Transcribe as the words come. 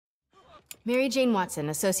Mary Jane Watson,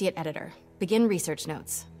 Associate Editor. Begin research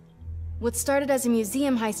notes. What started as a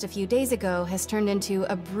museum heist a few days ago has turned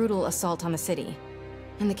into a brutal assault on the city,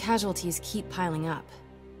 and the casualties keep piling up.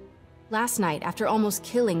 Last night, after almost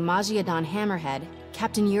killing Majidon Hammerhead,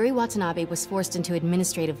 Captain Yuri Watanabe was forced into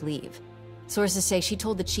administrative leave. Sources say she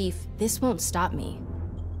told the chief, "This won't stop me."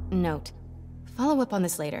 Note, follow up on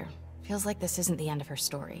this later. Feels like this isn't the end of her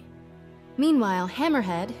story. Meanwhile,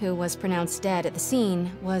 Hammerhead, who was pronounced dead at the scene,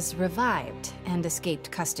 was revived and escaped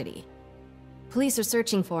custody. Police are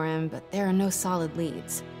searching for him, but there are no solid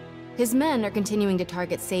leads. His men are continuing to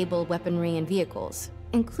target Sable weaponry and vehicles,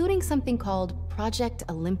 including something called Project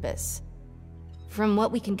Olympus. From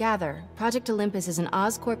what we can gather, Project Olympus is an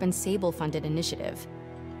Oscorp and Sable-funded initiative.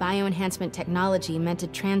 Bioenhancement technology meant to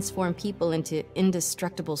transform people into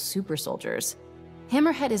indestructible super soldiers.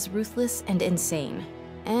 Hammerhead is ruthless and insane,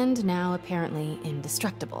 and now apparently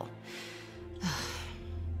indestructible.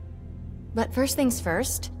 But first things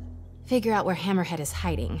first, figure out where Hammerhead is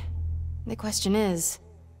hiding. The question is,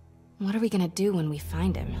 what are we gonna do when we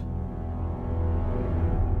find him?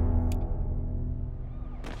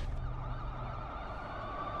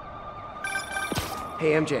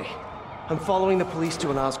 Hey MJ, I'm following the police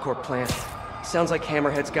to an Oscorp plant. Sounds like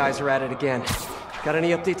Hammerhead's guys are at it again. Got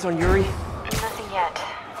any updates on Yuri? Nothing yet.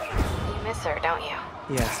 You miss her, don't you?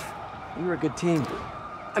 Yeah, we were a good team.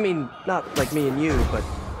 I mean, not like me and you, but,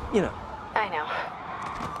 you know. I know.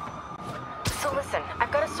 So listen,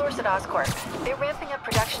 I've got a source at Oscorp. They're ramping up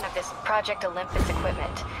production of this Project Olympus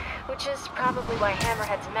equipment, which is probably why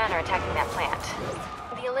Hammerhead's men are attacking that plant.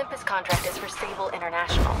 The Olympus contract is for Sable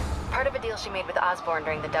International, part of a deal she made with Osborn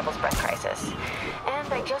during the Devil's Breath crisis.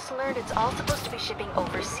 And I just learned it's all supposed to be shipping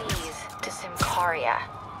overseas to Symkaria.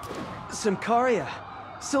 Symkaria?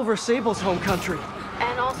 Silver Sable's home country.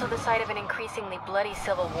 And also the site of an increasingly bloody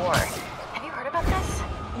civil war. Have you heard about this?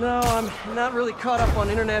 No, I'm not really caught up on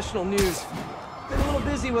international news. Been a little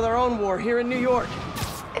busy with our own war here in New York.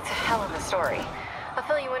 It's a hell of a story. I'll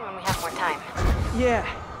fill you in when we have more time. Yeah,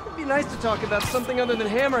 it'd be nice to talk about something other than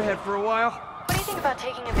Hammerhead for a while. What do you think about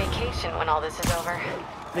taking a vacation when all this is over?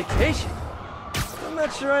 Vacation? I'm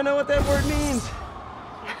not sure I know what that word means.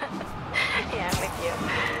 Yeah, I'm with you.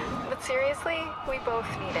 But seriously, we both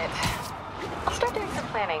need it. I'll start doing some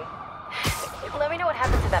planning. Let me know what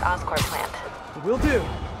happens at that Oscorp plant. Will do.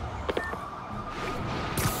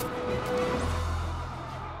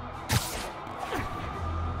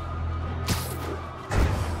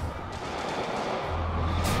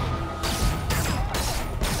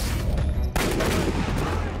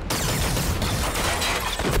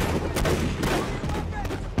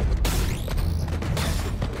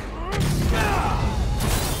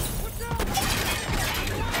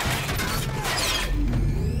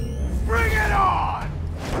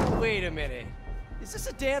 Wait a minute. Is this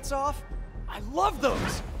a dance-off? I love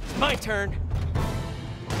those! My turn.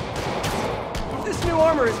 This new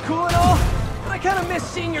armor is cool and all, but I kinda miss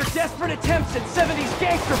seeing your desperate attempts at 70s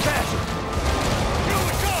gangster fashion.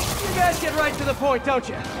 You guys get right to the point, don't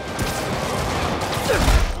you?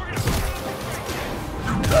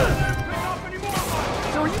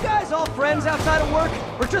 So are you guys all friends outside of work,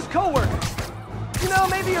 or just co-workers? You know,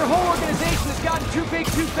 maybe your whole organization has gotten too big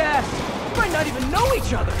too fast. You might not even know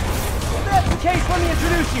each other. If that's the case, let me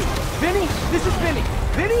introduce you. Vinny, this is Vinny.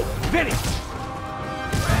 Vinny, Vinny.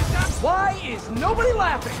 Why is nobody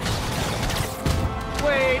laughing?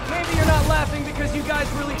 Wait, maybe you're not laughing because you guys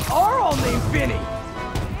really are all named Vinny.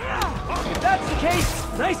 If that's the case,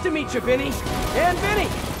 nice to meet you, Vinny. And Vinny.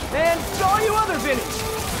 And all you other Vinnies.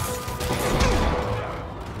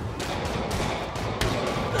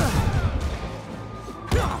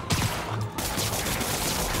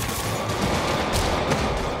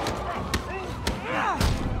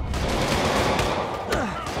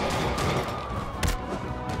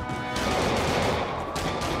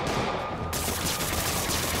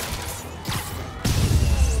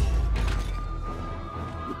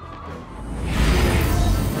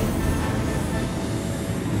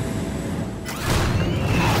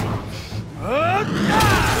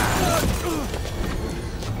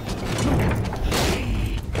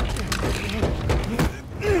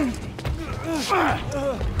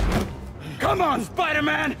 Come on,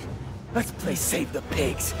 Spider-Man! Let's play Save the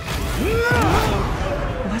Pigs.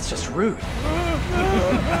 Well, that's just rude.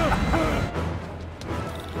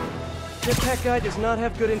 Jetpack guy does not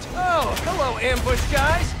have good Oh, hello, ambush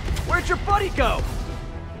guys! Where'd your buddy go?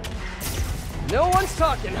 No one's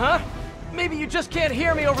talking, huh? Maybe you just can't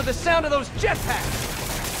hear me over the sound of those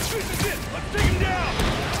jetpacks! This is it! Let's take him down!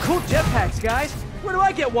 Cool jetpacks, guys! Where do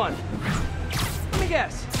I get one? Let me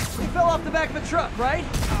guess. You fell off the back of a truck, right?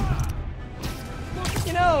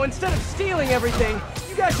 You know, instead of stealing everything,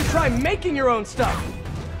 you guys should try making your own stuff.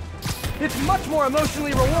 It's much more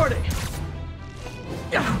emotionally rewarding.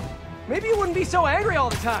 Maybe you wouldn't be so angry all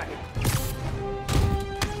the time.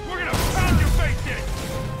 We're gonna pound your face in!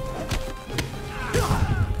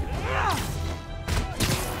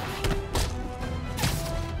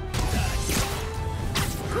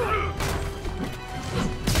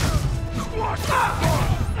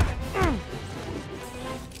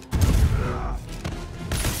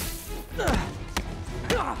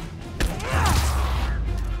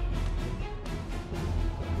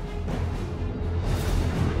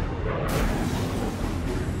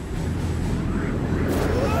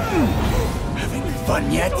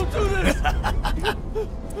 Fun yet? Don't do this!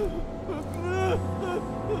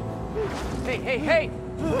 Hey!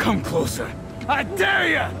 Come closer. I dare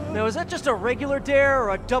ya! Now, is that just a regular dare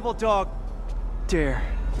or a double dog dare?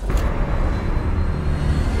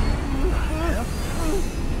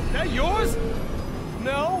 That yours?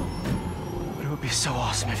 No? But it would be so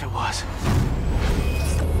awesome if it was.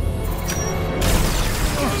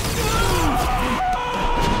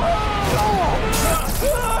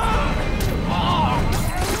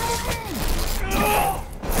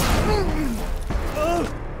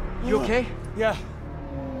 You okay? Yeah.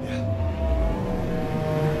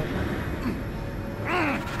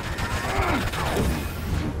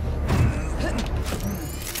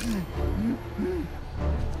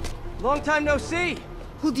 Long time no see.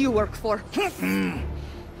 Who do you work for?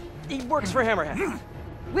 He works for Hammerhead.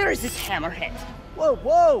 Where is this Hammerhead?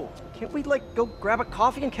 Whoa! Can't we, like, go grab a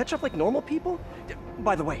coffee and catch up like normal people?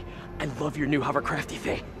 By the way, I love your new hovercrafty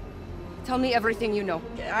thing. Tell me everything you know.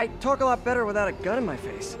 I talk a lot better without a gun in my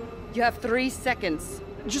face. You have 3 seconds.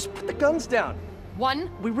 Just put the guns down. 1,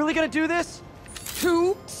 We really gonna do this?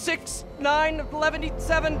 2, 6, 9, 11,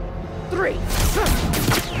 7, 3.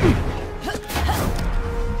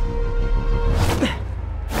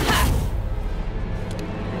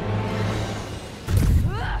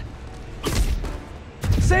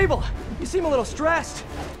 Sable, you seem a little stressed.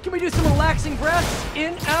 Can we do some relaxing breaths?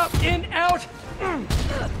 In, out, in, out.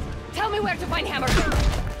 Tell me where to find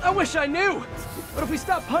Hammerhead. I wish I knew. But if we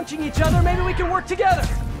stop punching each other, maybe we can work together.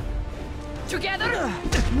 Together?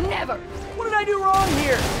 Never. What did I do wrong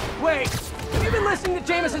here? Wait, have you been listening to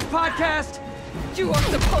Jameson's podcast? You are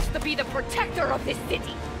supposed to be the protector of this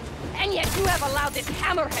city. And yet you have allowed this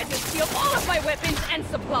Hammerhead to steal all of my weapons and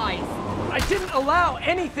supplies. I didn't allow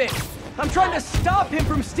anything. I'm trying to stop him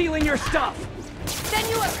from stealing your stuff. Then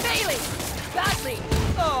you are failing. Badly.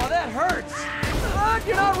 Oh, that hurts.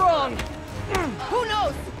 You're not wrong. Who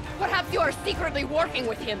knows? Perhaps you are secretly working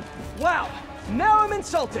with him. Wow, now I'm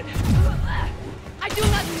insulted. I do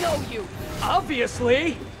not know you.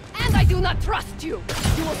 Obviously. And I do not trust you.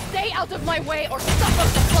 You will stay out of my way or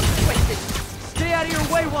suffer the consequences. Stay out of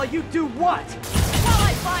your way while you do what? While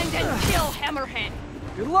I find and kill Hammerhead.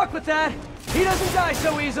 Good luck with that. He doesn't die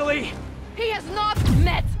so easily. He has not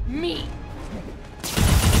met me.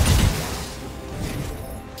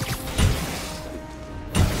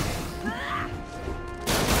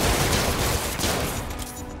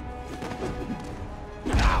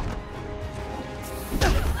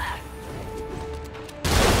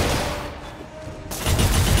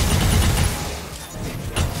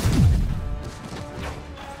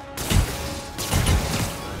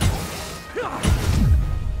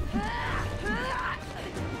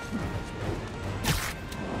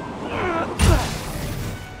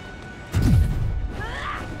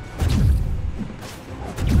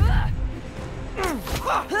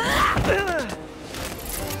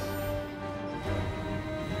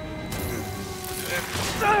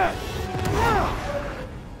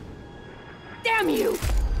 Damn you!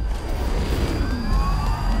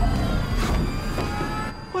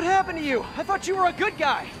 What happened to you? I thought you were a good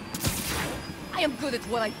guy. I am good at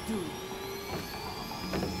what I do.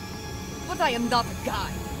 But I am not a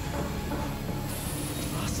guy.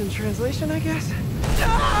 Lost in translation, I guess?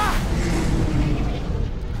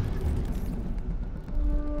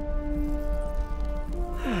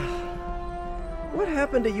 What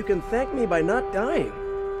happened to you can thank me by not dying?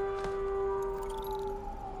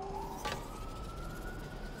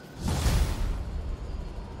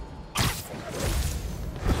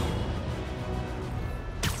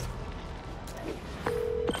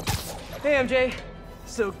 Hey, MJ.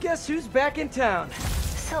 So guess who's back in town?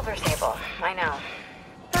 Silver Sable, I know.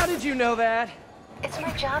 How did you know that? It's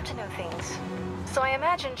my job to know things. So I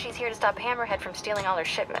imagine she's here to stop Hammerhead from stealing all her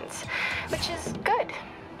shipments. Which is good.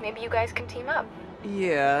 Maybe you guys can team up.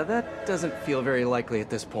 Yeah, that doesn't feel very likely at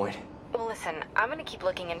this point. Well, listen, I'm gonna keep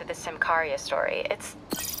looking into the Symkaria story. It's...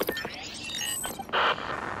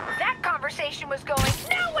 That that conversation was going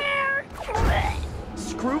nowhere!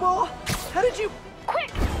 Screwball? How did you... Quick,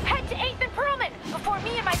 head to 8th and Perlman before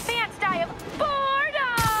me and my fans die of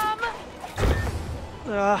boredom!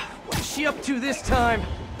 What is she up to this time?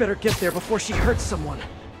 Better get there before she hurts someone.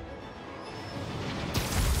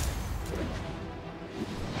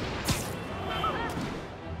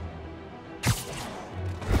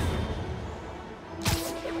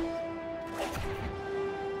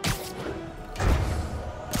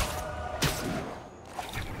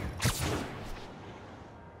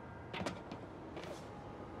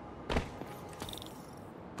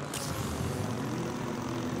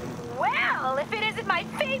 Well, if it isn't my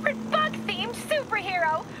favorite bug-themed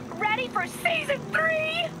superhero, ready for Season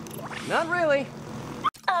 3? Not really.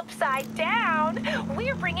 Upside down,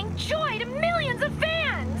 we're bringing joy to millions of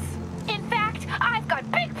fans! In fact, I've got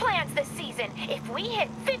big plans this season. If we hit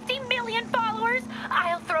 50 million followers,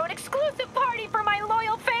 I'll throw an exclusive party for my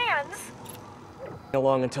loyal fans!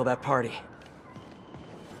 Along until that party.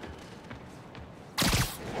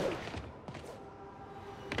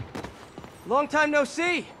 Long time no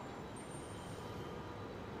see!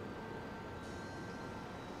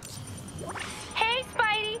 Hey,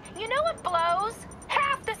 Spidey, you know what blows?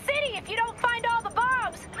 Half the city if you don't find all the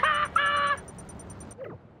bombs! Ha ha!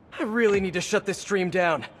 I really need to shut this stream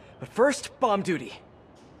down. But first, bomb duty.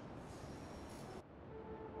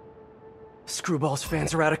 Screwball's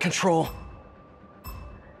fans are out of control.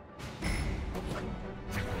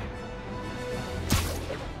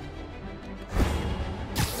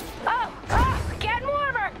 Getting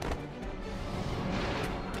warmer!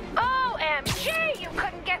 OMG, you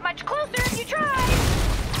couldn't get much closer if you tried!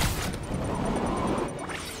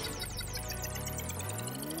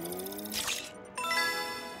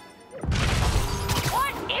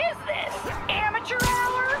 What is this? Amateur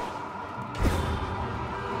hour?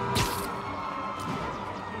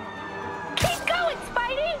 Keep going,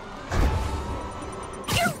 Spidey!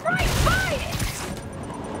 You're right by it!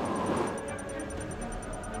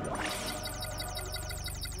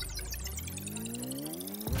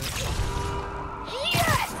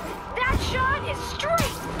 Yes! That shot is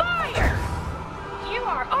straight fire! You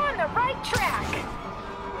are on the right track!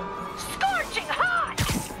 Scorching hot!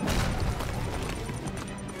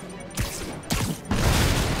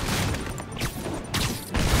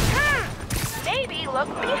 Maybe look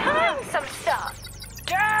behind some stuff.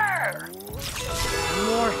 Grr!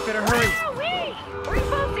 More, better hurry. Wowee!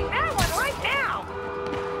 Reposting that one right now!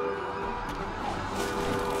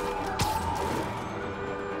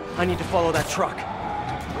 I need to follow that truck.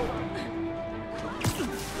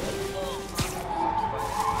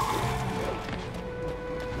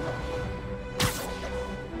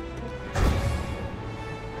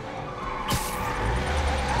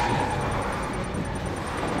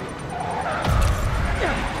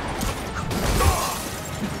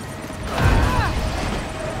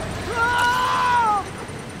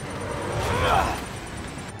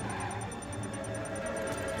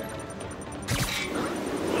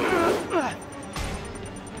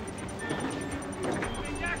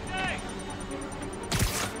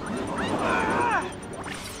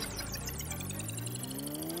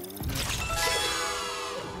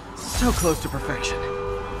 So close to perfection.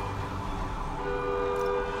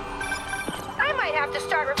 I might have to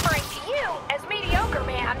start referring to you as Mediocre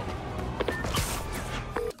Man.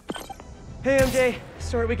 Hey, MJ.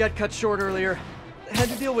 Sorry we got cut short earlier. Had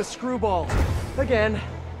to deal with Screwball. Again.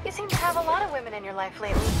 You seem to have a lot of women in your life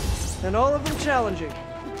lately. And all of them challenging.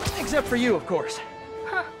 Except for you, of course.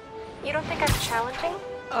 Huh. You don't think I'm challenging?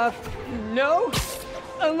 No?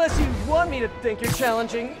 Unless you want me to think you're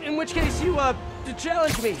challenging, in which case you, to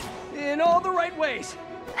challenge me. In all the right ways.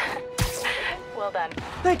 Well done.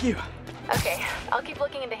 Thank you. Okay, I'll keep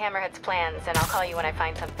looking into Hammerhead's plans, and I'll call you when I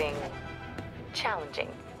find something... challenging.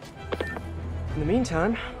 In the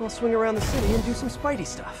meantime, I'll swing around the city and do some Spidey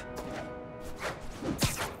stuff.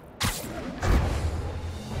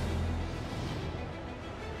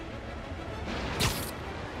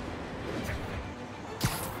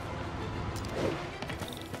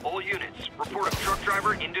 All units, report a truck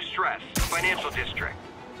driver in distress. Financial district.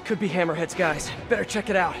 Could be Hammerhead's guys. Better check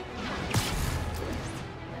it out.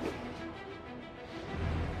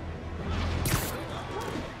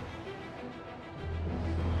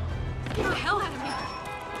 Get the hell out of here!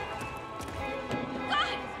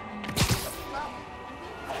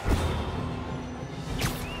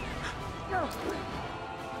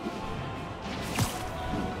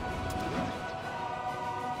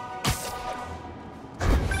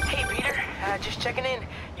 Hey, Peter. Just checking in.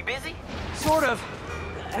 You busy? Sort of.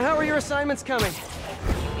 How are your assignments coming?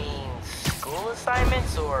 You mean school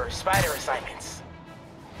assignments or spider assignments?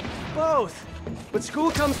 Both. But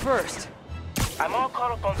school comes first. I'm all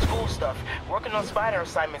caught up on school stuff, working on spider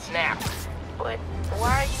assignments now. But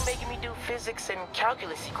why are you making me do physics and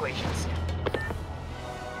calculus equations?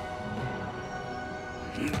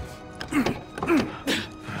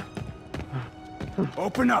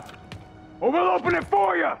 Open up! Or we'll open it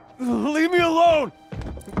for you! Leave me alone!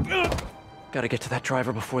 Gotta get to that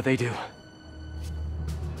driver before they do. Hey,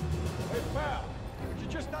 pal! Would you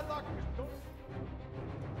just unlock his door?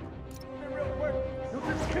 Real quick! You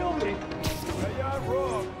just killed me! Yeah, you're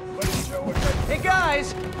wrong, but it sure would make... Hey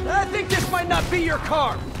guys! I think this might not be your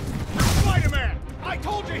car! Spider-Man! I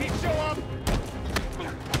told you he'd show up!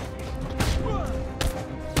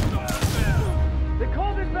 They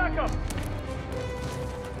called in backup!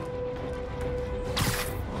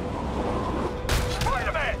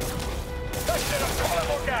 Spider-Man! That's it, I'm calling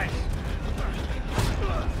more guys!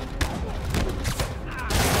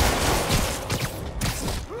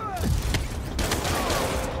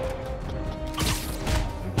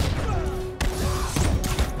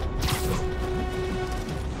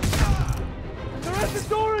 They're at the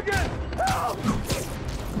door again! Help!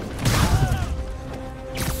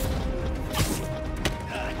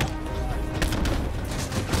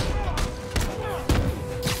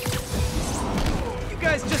 You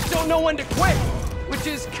guys just don't know when to quit, which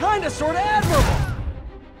is kinda sorta admirable.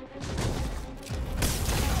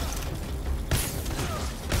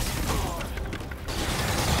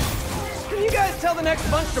 Can you guys tell the next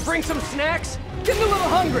bunch to bring some snacks? Getting a little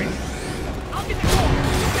hungry. I'll get the door!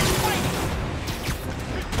 You get fighting!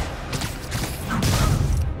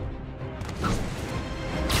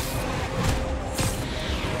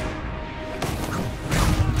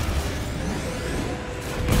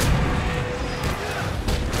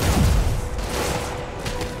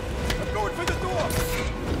 I'm going for the door!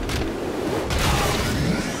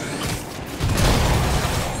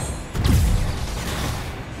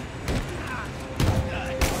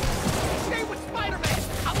 Stay with Spider-Man!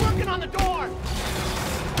 I'm working on the door!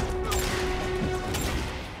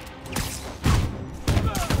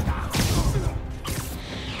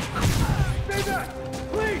 Stay back!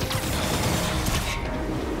 Please!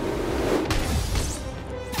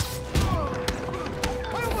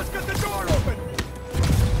 I almost got the door open!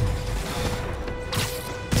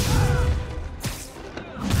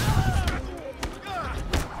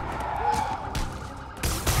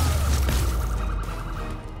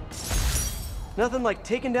 Nothing like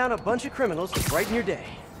taking down a bunch of criminals to brighten your day.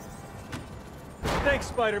 Thanks,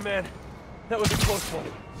 Spider-Man. That was a close one.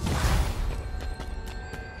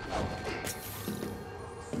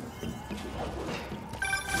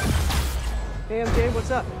 Hey, MJ, what's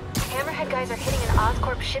up? Hammerhead guys are hitting an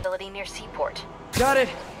Oscorp ship facility near Seaport. Got it.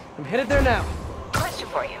 I'm headed there now. Question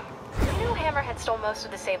for you. You knew Hammerhead stole most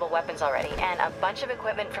of the Sable weapons already, and a bunch of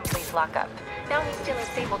equipment from police lockup. Now he's stealing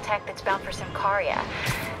Sable tech that's bound for Symkaria.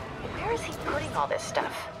 Where is he putting all this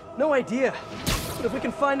stuff? No idea. But if we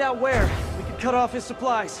can find out where, we can cut off his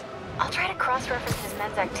supplies. I'll try to cross-reference his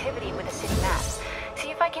men's activity with the city map. See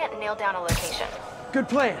if I can't nail down a location. Good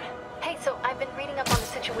plan. Hey, so I've been reading up on the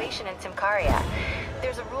situation in Symkaria.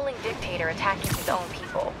 There's a ruling dictator attacking his own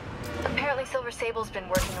people. Apparently Silver Sable's been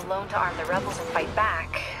working alone to arm the rebels and fight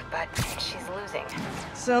back, but she's losing.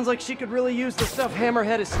 Sounds like she could really use the stuff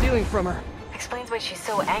Hammerhead is stealing from her. Explains why she's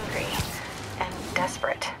so angry and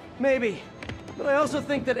desperate. Maybe. But I also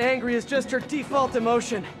think that angry is just her default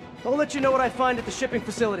emotion. I'll let you know what I find at the shipping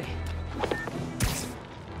facility.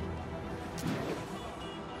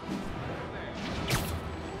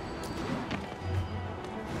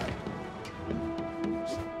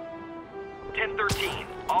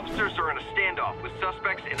 Officers are in a standoff with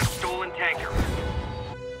suspects in a stolen tanker.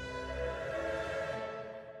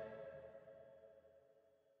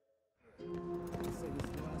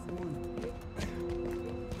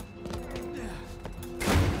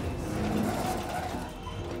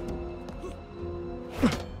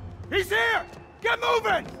 He's here! Get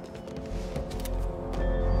moving!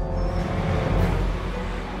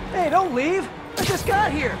 Hey, don't leave! I just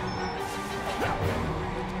got here!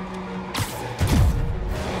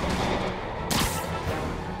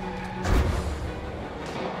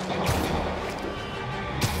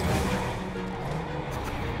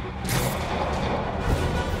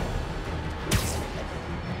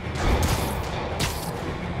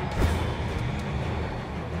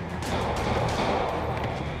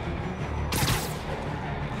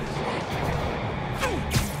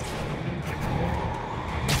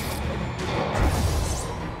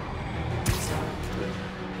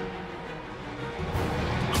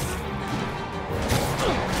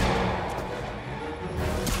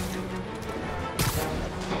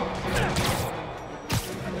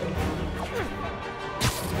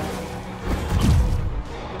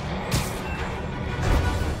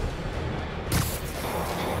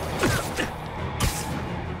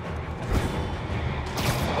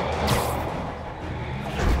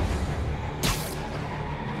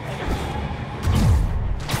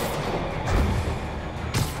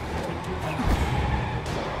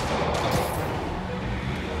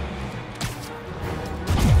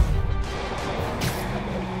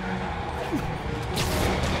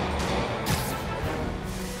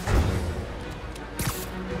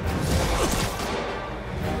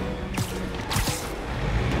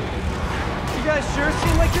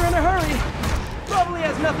 like you're in a hurry. Probably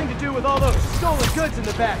has nothing to do with all those stolen goods in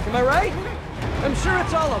the back, am I right? I'm sure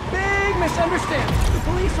it's all a big misunderstanding. The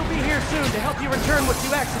police will be here soon to help you return what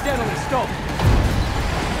you accidentally stole.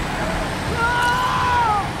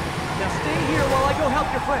 Ah! Now stay here while I go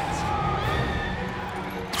help your friends.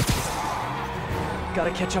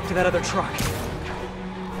 Gotta catch up to that other truck.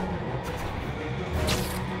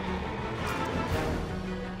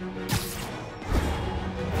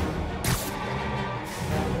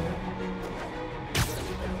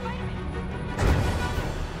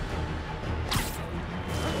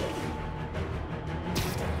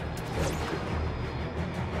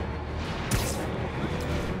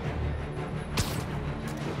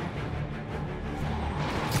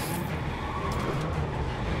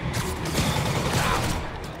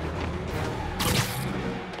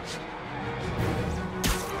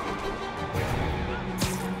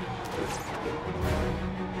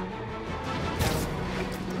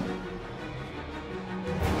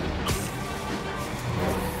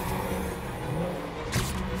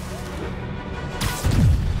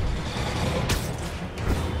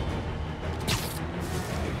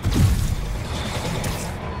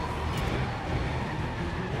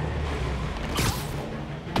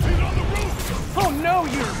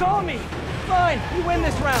 Saw me! Fine, you win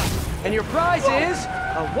this round. And your prize is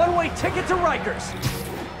a one-way ticket to Rikers.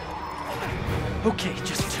 Okay,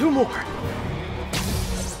 just 2 more.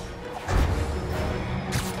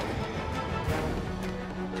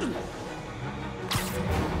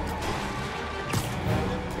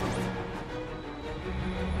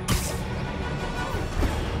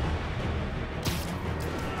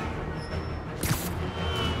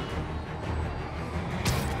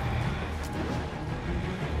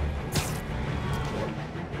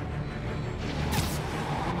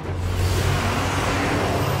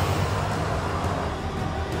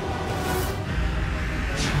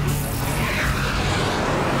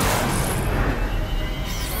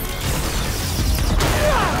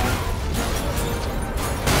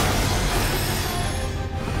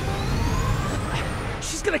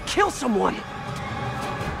 Gonna kill someone! Look,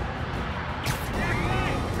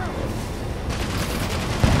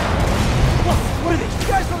 what are these? You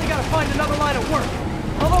guys really gotta find another line of work.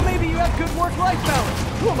 Although maybe you have good work-life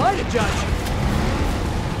balance. Who am I to judge?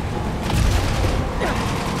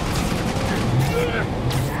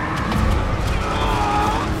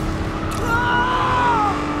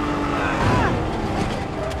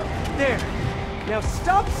 There. Now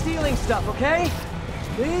stop stealing stuff, okay?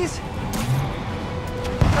 Please?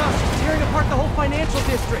 She's tearing apart the whole financial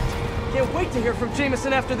district. Can't wait to hear from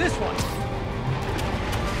Jameson after this one.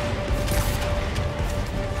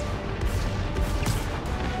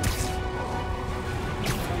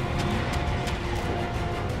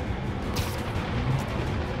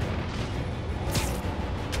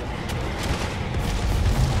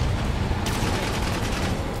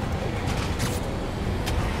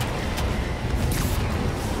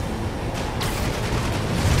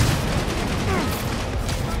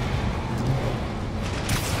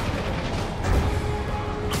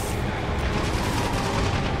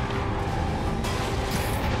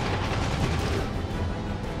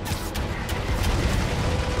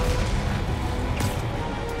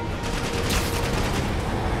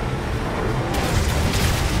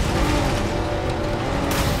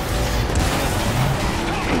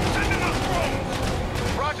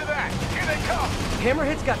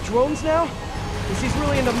 Hammerhead's got drones now? Guess he's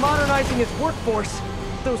really into modernizing his workforce.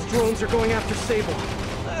 Those drones are going after Sable.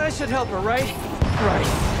 I should help her, right? Right.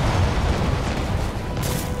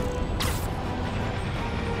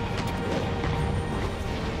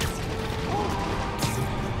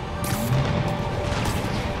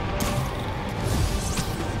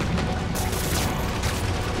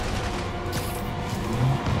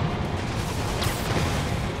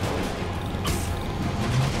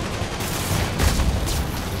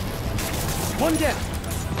 One down.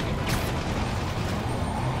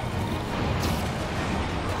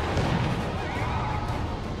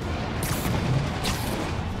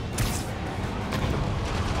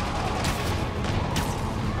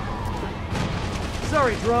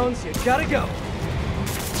 Sorry, drones, you gotta go.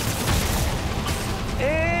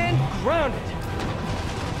 And grounded.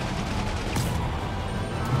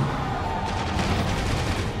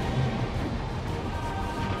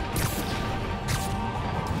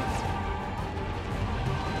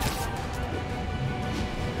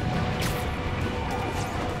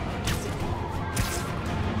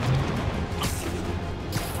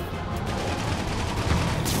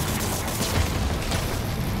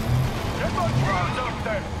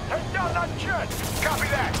 Take down not good. Copy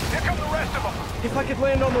that. Here come the rest of them. If I could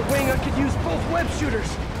land on the wing, I could use both web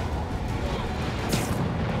shooters.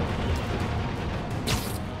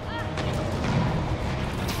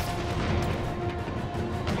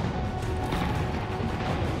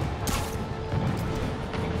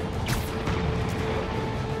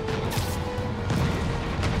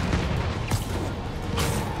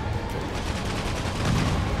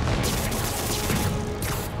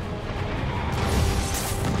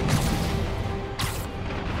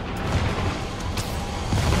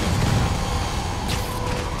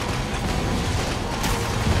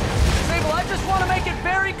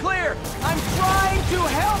 Clear! I'm trying to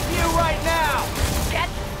help you right now! Get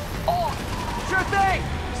off! Sure thing!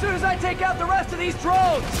 As soon as I take out the rest of these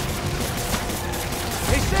drones!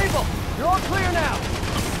 Hey, Sable! You're all clear now!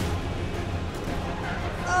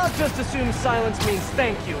 I'll just assume silence means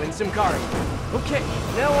thank you in Symkaria. Okay,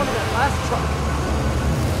 now on to that last truck.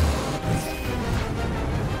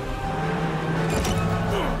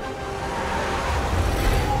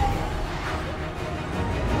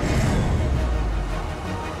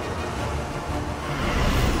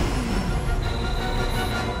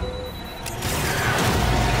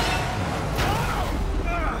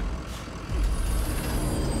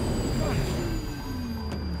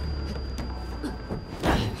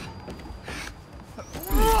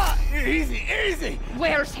 Easy, easy!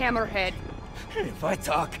 Where's Hammerhead? If I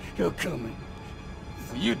talk, he'll kill me.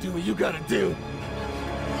 So you do what you gotta do.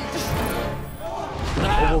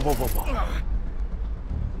 Whoa.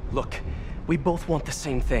 Look, we both want the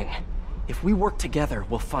same thing. If we work together,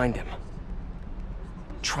 we'll find him.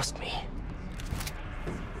 Trust me.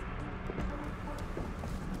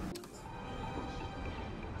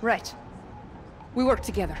 Right. We work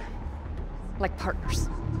together. Like partners.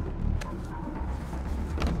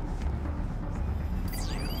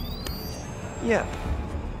 Yeah,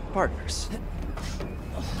 partners.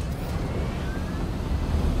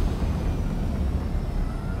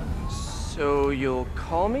 So you'll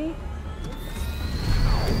call me?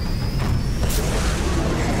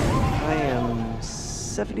 I am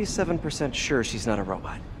 77% sure she's not a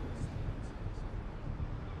robot.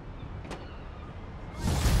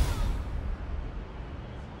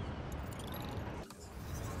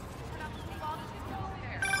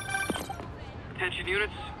 Attention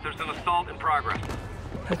units, there's an assault in progress.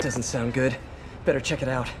 That doesn't sound good. Better check it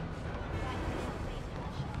out.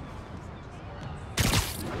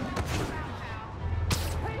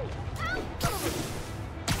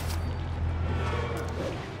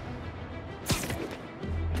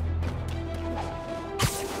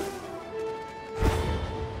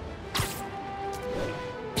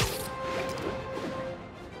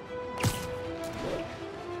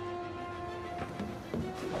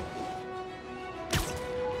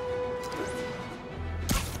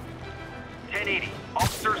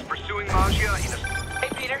 Officers pursuing Magia in a... Hey,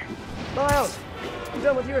 Peter. Miles, you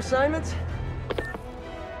done with your assignments?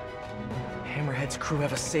 Hammerhead's crew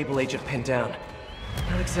have a Sable agent pinned down.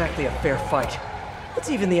 Not exactly a fair fight. Let's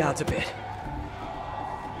even the odds a bit.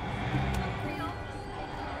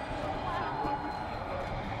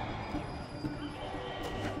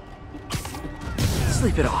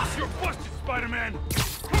 Sleep it off. You're busted, Spider-Man!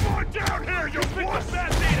 Come on down here! You'll pick the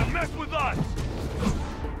fat day to mess with us!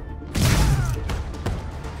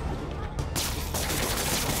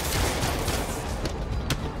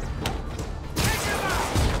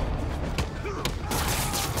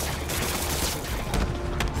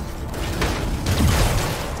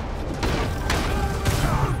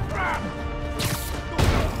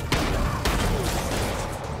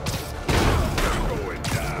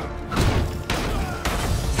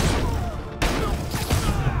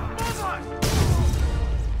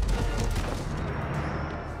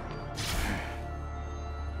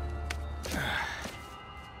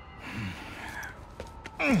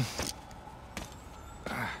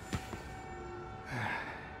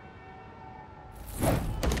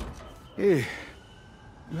 Hey,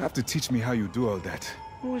 you have to teach me how you do all that.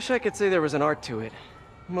 I wish I could say there was an art to it.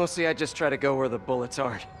 Mostly I just try to go where the bullets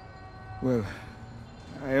aren't. Well,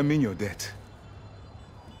 I am in your debt.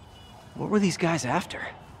 What were these guys after?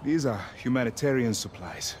 These are humanitarian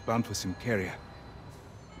supplies bound for Symkaria.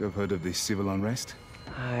 You have heard of the civil unrest?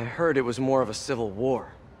 I heard it was more of a civil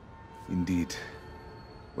war. Indeed.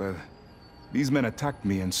 Well, these men attacked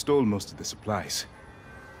me and stole most of the supplies.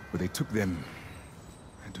 Where they took them,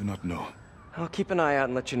 I do not know. I'll keep an eye out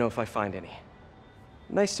and let you know if I find any.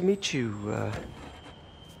 Nice to meet you,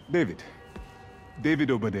 David. David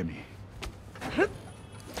Obademi.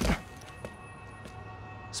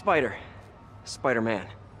 Spider. Spider-Man.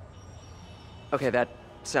 Okay, that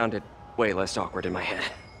sounded way less awkward in my head.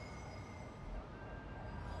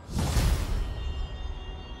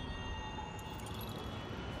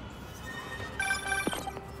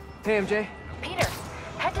 Hey, MJ. Peter,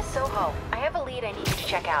 head to Soho. I have a lead I need you to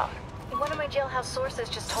check out. One of my jailhouse sources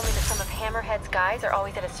just told me that some of Hammerhead's guys are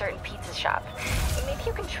always at a certain pizza shop. Maybe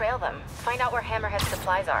you can trail them, find out where Hammerhead's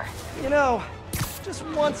supplies are. You know, just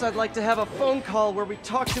once I'd like to have a phone call where we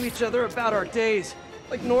talk to each other about our days,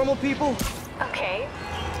 like normal people. Okay,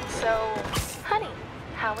 so, honey,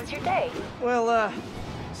 how was your day? Well,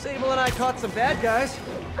 Sable and I caught some bad guys.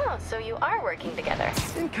 Oh, so you are working together.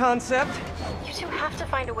 In concept. You two have to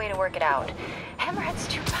find a way to work it out. Hammerhead's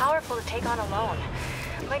too powerful to take on alone.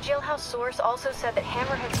 My jailhouse source also said that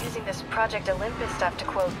Hammerhead's using this Project Olympus stuff to,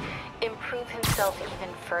 quote, improve himself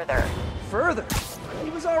even further. Further? He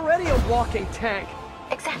was already a walking tank.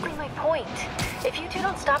 Exactly my point. If you two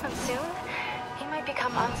don't stop him soon, he might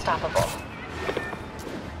become unstoppable.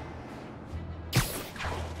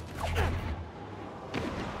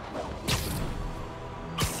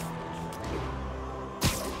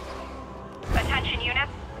 Attention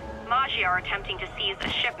units. Magi are attempting to seize a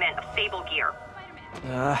shipment of Sable gear.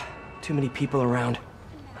 Too many people around.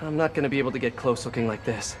 I'm not gonna be able to get close looking like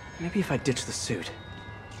this. Maybe if I ditch the suit.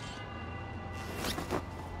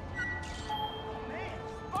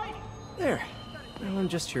 There. Well, I'm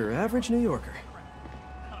just your average New Yorker.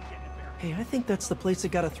 Hey, I think that's the place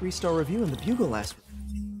that got a 3-star review in the Bugle last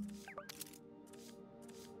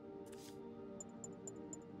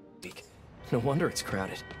week. No wonder it's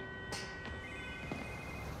crowded.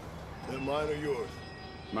 That mine or yours?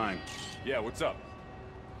 Mine. Yeah, what's up?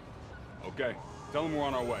 Okay, tell him we're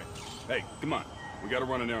on our way. Hey, come on. We gotta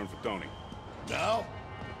run an errand for Tony. Now?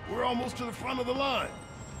 We're almost to the front of the line.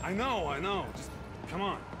 I know. Just, come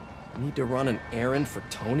on. Need to run an errand for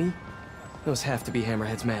Tony? Those have to be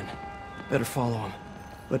Hammerhead's men. Better follow him,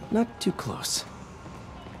 but not too close.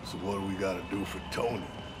 So what do we gotta do for Tony?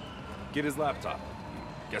 Get his laptop.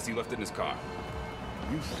 Guess he left it in his car.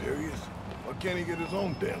 You serious? Why can't he get his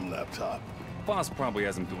own damn laptop? Boss probably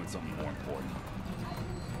has him doing something more important.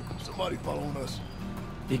 Somebody following us?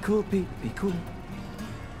 Be cool, Pete. Be cool.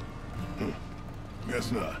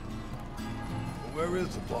 Guess not. Well, where is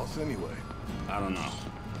the boss anyway? I don't know.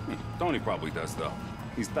 Tony probably does, though.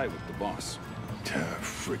 He's tight with the boss.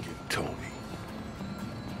 Freaking Tony.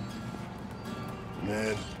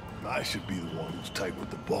 Man, I should be the one who's tight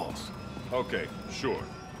with the boss. Okay, sure.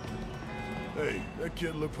 Hey, that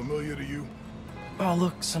kid look familiar to you? Oh,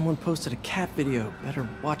 look, someone posted a cat video. Better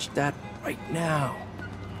watch that right now.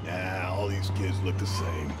 Nah, all these kids look the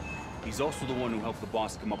same. He's also the one who helped the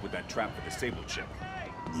boss come up with that trap for the Sable chip.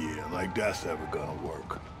 Yeah, like that's ever gonna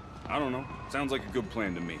work. I don't know. Sounds like a good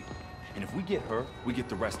plan to me. And if we get her, we get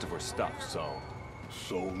the rest of her stuff, so...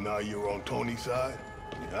 So now you're on Tony's side?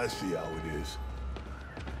 Yeah, I see how it is.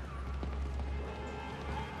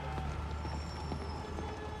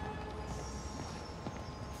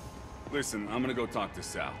 Listen, I'm gonna go talk to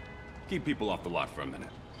Sal. Keep people off the lot for a minute.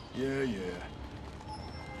 Yeah.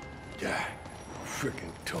 Yeah,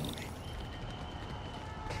 frickin' Tony.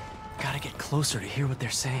 Gotta get closer to hear what they're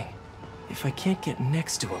saying. If I can't get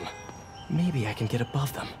next to them, maybe I can get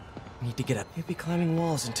above them. Need to get up. Maybe climbing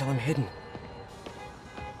walls until I'm hidden.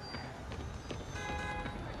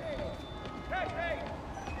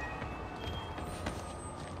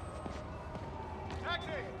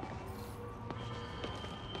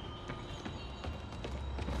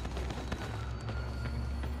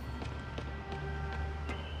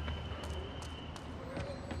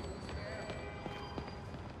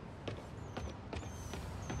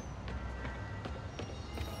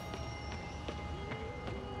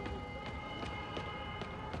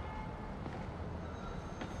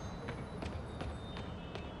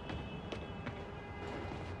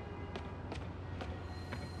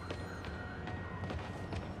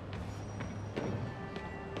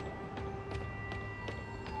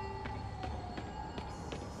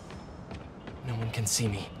 No one can see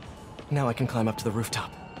me. Now I can climb up to the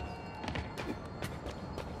rooftop.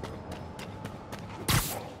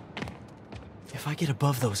 If I get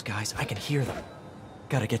above those guys, I can hear them.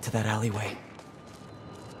 Gotta get to that alleyway.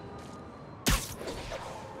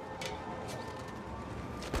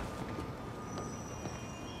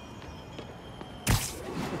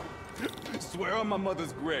 Swear on my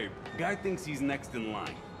mother's grave. Guy thinks he's next in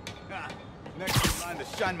line. Next in line to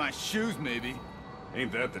shine my shoes, maybe.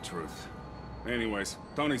 Ain't that the truth? Anyways,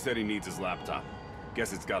 Tony said he needs his laptop.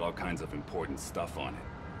 Guess it's got all kinds of important stuff on it.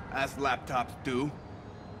 As laptops do.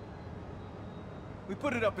 We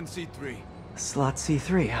put it up in C3. Slot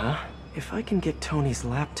C3, huh? If I can get Tony's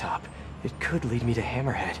laptop, it could lead me to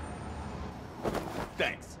Hammerhead.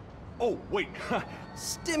 Thanks. Oh, wait.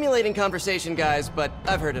 Stimulating conversation, guys, but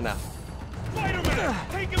I've heard enough.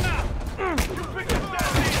 Spiderman! Take him out! You pick up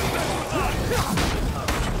that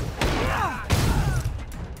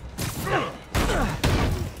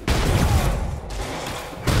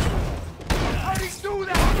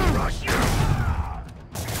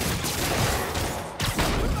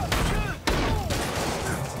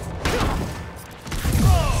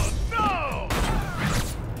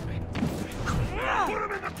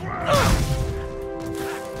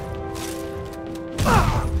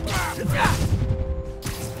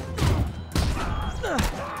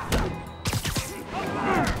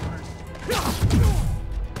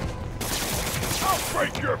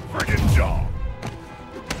friggin' job!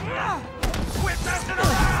 Quit messing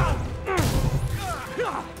around!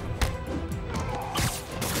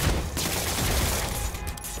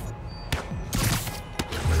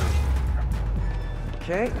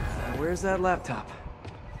 Okay, where's that laptop?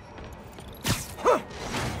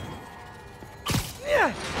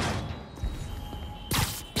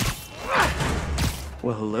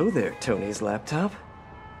 Well, hello there, Tony's laptop.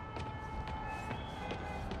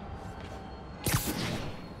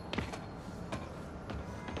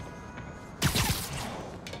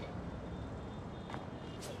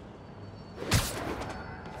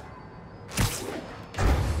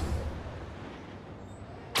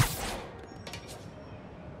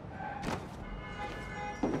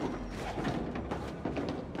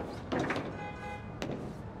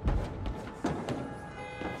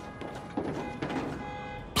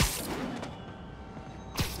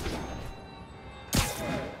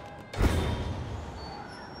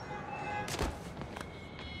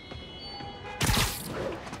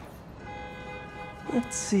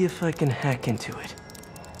 Let's see if I can hack into it.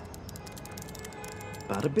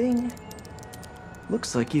 Bada bing.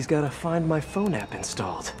 Looks like he's got a Find My Phone app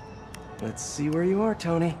installed. Let's see where you are,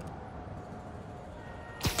 Tony.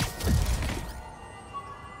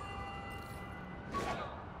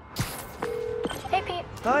 Hey, Pete.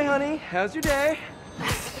 Hi, honey. How's your day?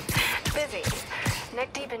 Busy.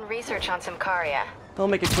 Neck deep in research on Symkaria. I'll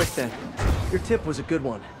make it quick then. Your tip was a good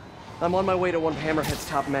one. I'm on my way to one of Hammerhead's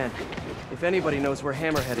top men. If anybody knows where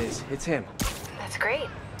Hammerhead is, it's him. That's great.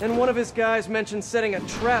 And one of his guys mentioned setting a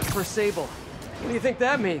trap for Sable. What do you think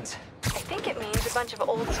that means? I think it means a bunch of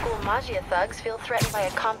old-school Magia thugs feel threatened by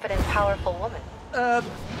a confident, powerful woman.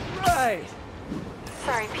 Right.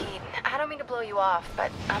 Sorry, Pete. I don't mean to blow you off, but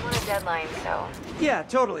I'm on a deadline, so... Yeah,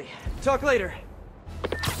 totally. Talk later.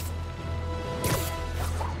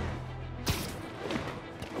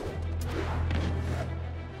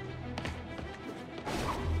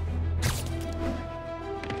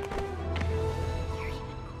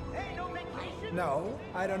 No,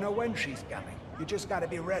 I don't know when she's coming. You just gotta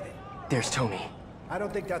be ready. There's Tony. I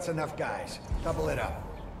don't think that's enough, guys. Double it up.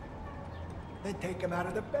 Then take him out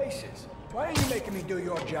of the bases. Why are you making me do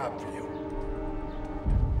your job for you?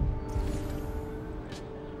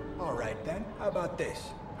 All right, then. How about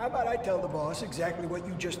this? How about I tell the boss exactly what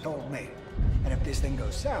you just told me? And if this thing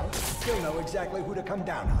goes south, he'll know exactly who to come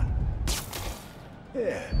down on.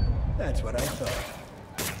 Yeah, that's what I thought.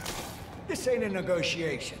 This ain't a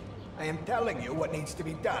negotiation. I am telling you what needs to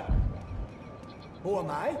be done. Who am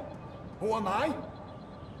I? Who am I?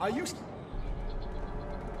 Are you...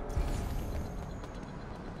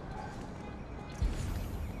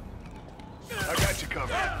 I got you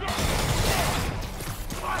covered.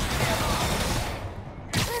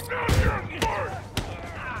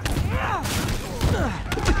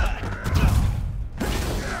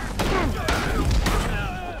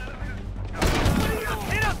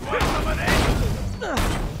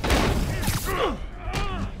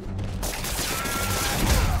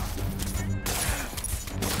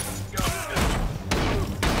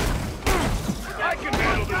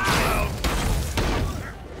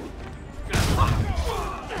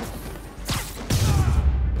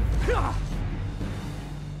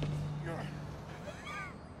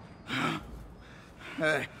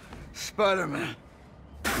 Hey, Spider-Man.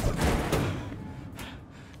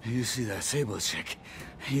 You see that Sable chick?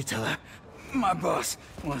 You tell her, my boss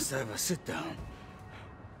wants to have a sit-down.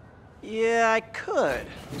 Yeah, I could.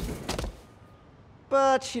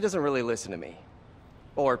 But she doesn't really listen to me.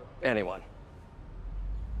 Or anyone.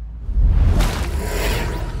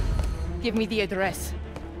 Give me the address.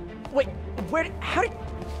 Wait, how did...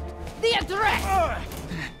 The address!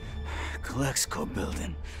 Colexco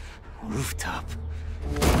building. Rooftop.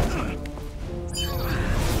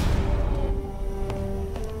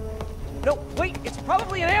 No, wait, it's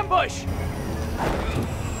probably an ambush!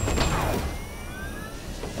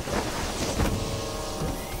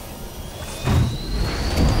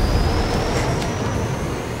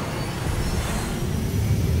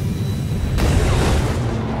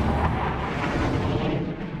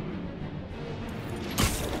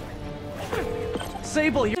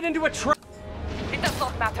 Sable, you're into a trap! It does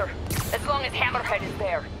not matter, as long as Hammerhead is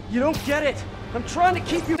there. You don't get it! I'm trying to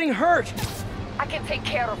keep you getting hurt! I can take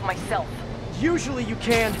care of myself. Usually you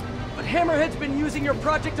can, but Hammerhead's been using your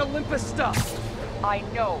Project Olympus stuff. I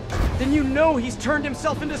know. Then you know he's turned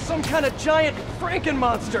himself into some kind of giant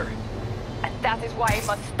Franken-monster. And that is why I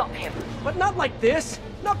must stop him. But not like this!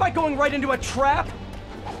 Not by going right into a trap!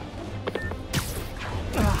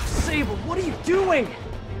 Ah, Sable, what are you doing?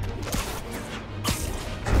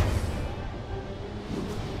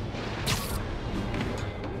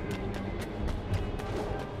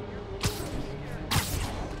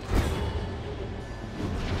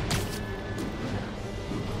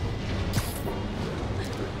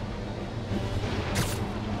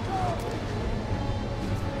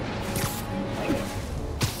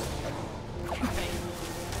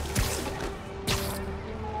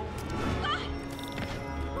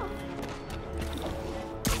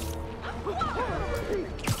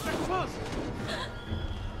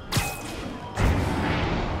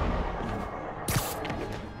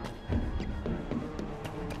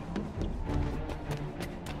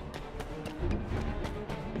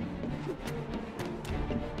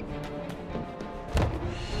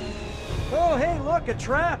 Fuck, a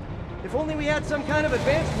trap! If only we had some kind of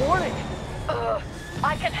advanced warning.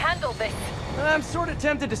 I can handle this. I'm sort of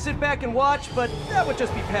tempted to sit back and watch, but that would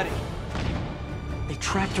just be petty. They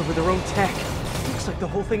trapped her with their own tech. Looks like the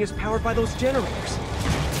whole thing is powered by those generators.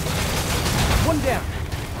 One down.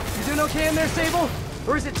 You doing okay in there, Sable?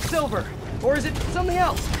 Or is it Silver? Or is it something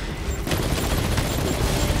else?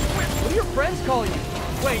 What do your friends call you?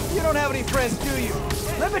 Wait, you don't have any friends, do you?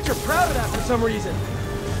 I bet you're proud of that for some reason.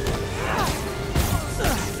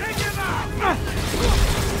 Take him out!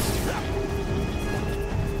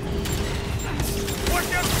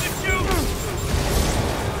 Watch out for the juice!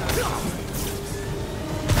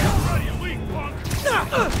 Bloody weak punk! That's not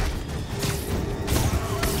good!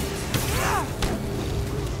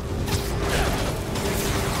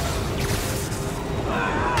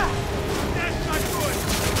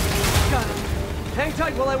 Got it. Hang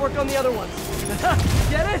tight while I work on the other ones.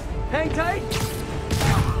 Get it? Hang tight?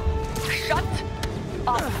 Shut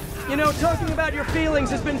up. You know, talking about your feelings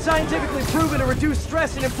has been scientifically proven to reduce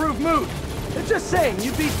stress and improve mood. Just saying,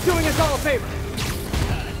 you'd be doing us all a favor.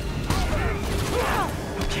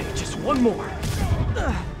 Okay, just one more.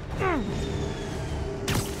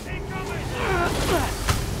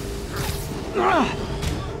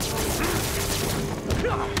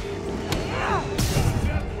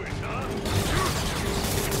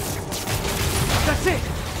 That's it!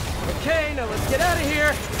 Okay, now let's get out of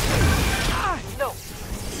here! No.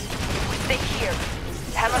 We stay here.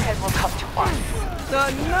 Hammerhead will come to us.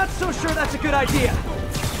 Not so sure that's a good idea.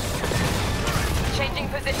 Changing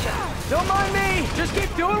position. Don't mind me! Just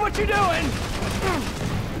keep doing what you're doing!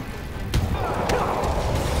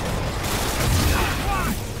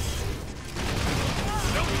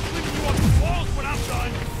 They'll be sweeping you off the walls when I'm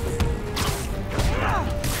done!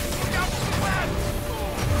 Look out for the web!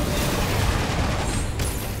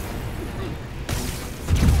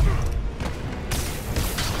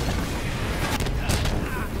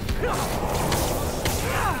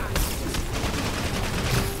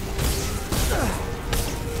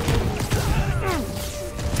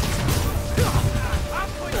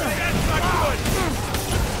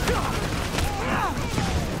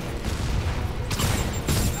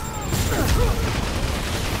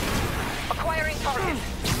 Acquiring target.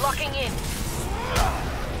 Locking in.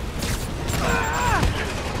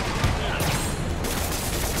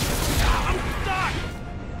 I'm stuck!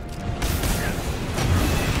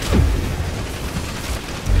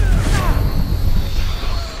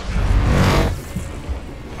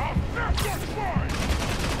 Oh, that's fine!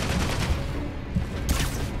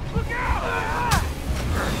 Look out!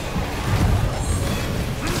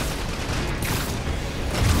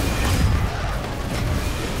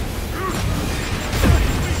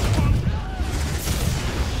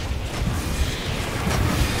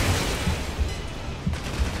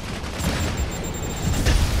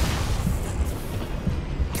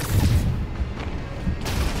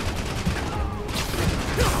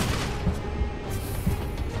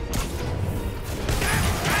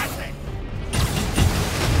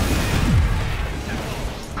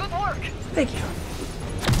 Good work. Thank you.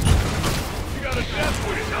 You got a death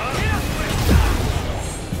wish, huh?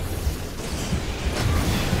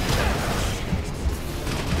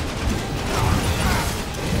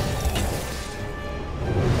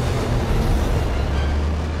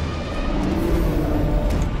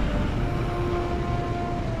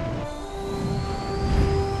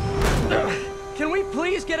 Can we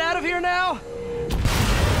please get out of here now?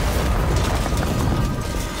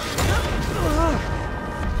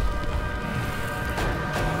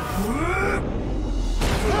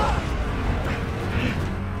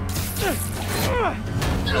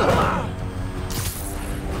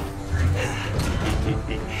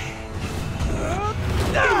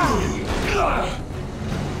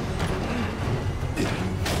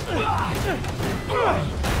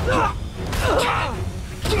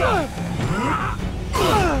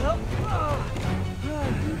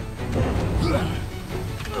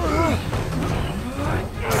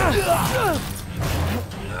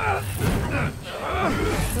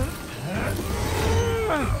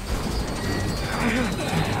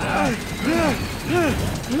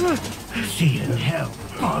 See you in hell,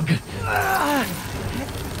 bug.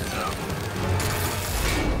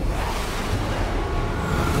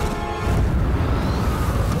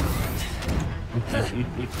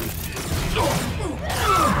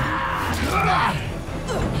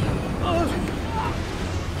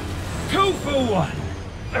 Two for one.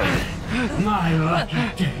 My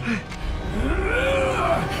lucky day.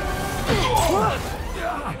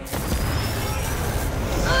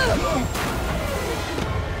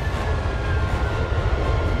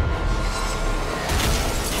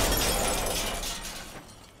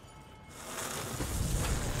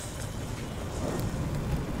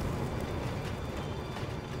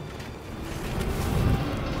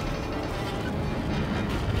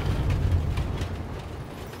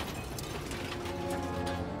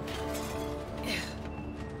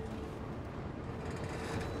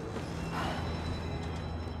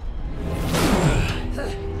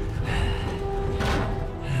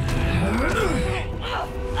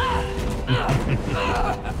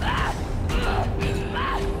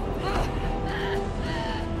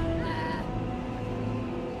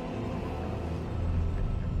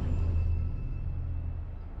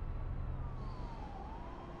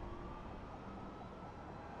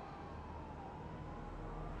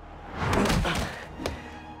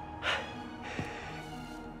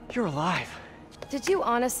 You're alive. Did you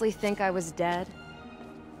honestly think I was dead?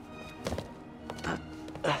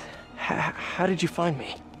 How did you find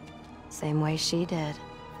me? Same way she did.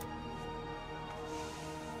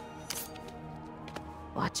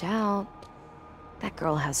 Watch out. That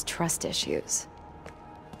girl has trust issues.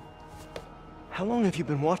 How long have you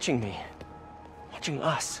been watching me? Watching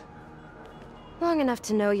us? Long enough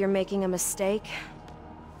to know you're making a mistake.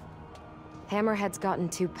 Hammerhead's gotten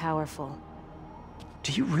too powerful.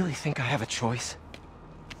 Do you really think I have a choice?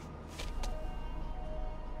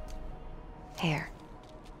 Here.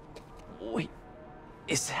 Wait,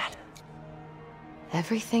 is that...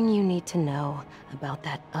 Everything you need to know about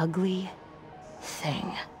that ugly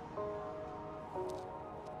thing.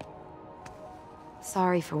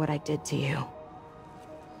 Sorry for what I did to you.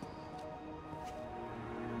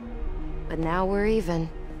 But now we're even.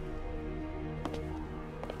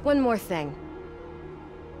 One more thing.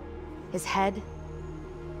 His head,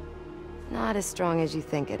 not as strong as you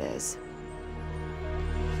think it is.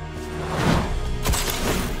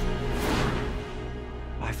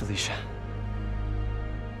 Bye, Felicia.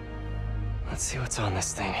 Let's see what's on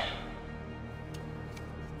this thing.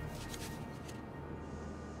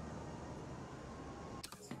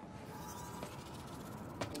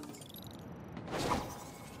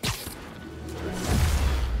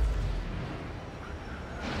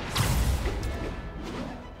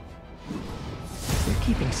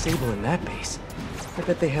 Keeping Sable in that base. I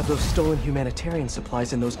bet they have those stolen humanitarian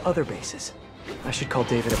supplies in those other bases. I should call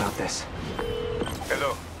David about this.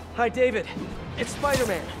 Hello. Hi, David. It's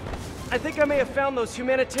Spider-Man. I think I may have found those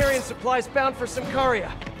humanitarian supplies bound for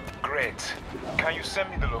Symkaria. Great. Can you send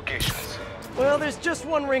me the locations? Well, there's just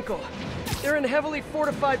one wrinkle. They're in heavily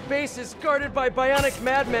fortified bases guarded by bionic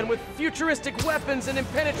madmen with futuristic weapons and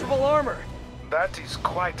impenetrable armor. That is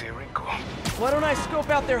quite a wrinkle. Why don't I scope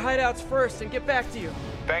out their hideouts first and get back to you?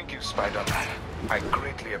 Thank you, Spider-Man. I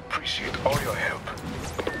greatly appreciate all your help.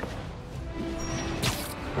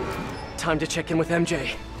 Time to check in with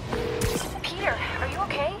MJ. Peter, are you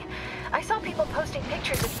okay? I saw people posting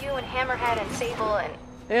pictures of you and Hammerhead and Sable and...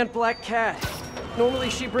 And Black Cat. Normally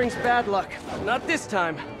she brings bad luck. Not this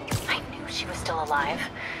time. I knew she was still alive.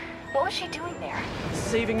 What was she doing there?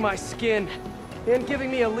 Saving my skin. And giving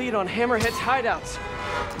me a lead on Hammerhead's hideouts.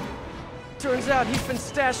 Turns out he's been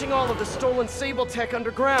stashing all of the stolen Sable tech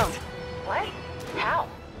underground. What? How?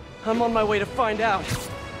 I'm on my way to find out.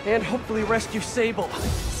 And hopefully rescue Sable.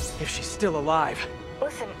 If she's still alive.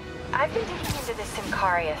 Listen, I've been digging into this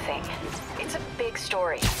Symkaria thing. It's a big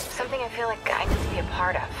story. Something I feel like I need to be a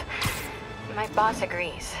part of. My boss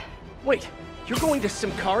agrees. Wait, you're going to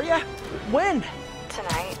Symkaria? When?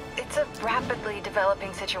 Tonight. It's a rapidly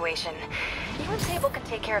developing situation. You and Sable can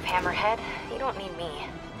take care of Hammerhead. You don't need me.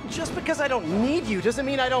 Just because I don't need you doesn't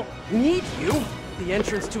mean I don't need you. The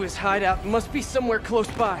entrance to his hideout must be somewhere close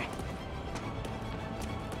by.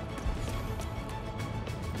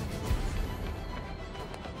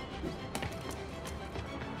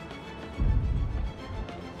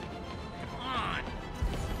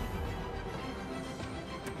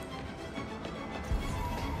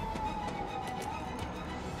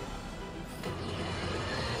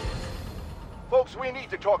 Folks, we need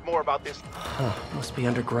to talk more about this. Huh, must be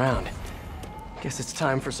underground. Guess it's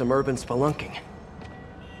time for some urban spelunking.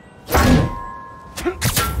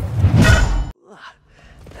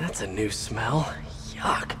 That's a new smell.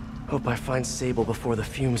 Yuck. Hope I find Sable before the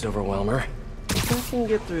fumes overwhelm her. If I can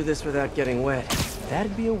get through this without getting wet,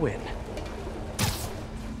 that'd be a win.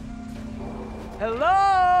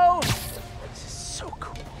 Hello? This is so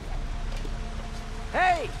cool.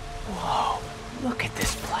 Hey! Whoa, look at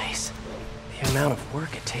this place. The amount of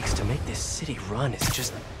work it takes to make this city run is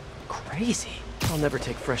just crazy. I'll never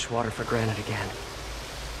take fresh water for granted again.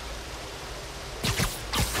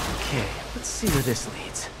 Okay, let's see where this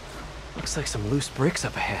leads. Looks like some loose bricks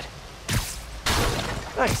up ahead.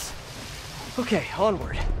 Nice. Okay,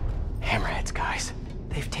 onward. Hammerheads, guys.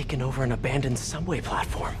 They've taken over an abandoned subway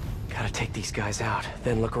platform. Gotta take these guys out,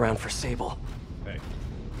 then look around for Sable. Hey,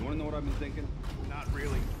 you wanna know what I've been thinking? Not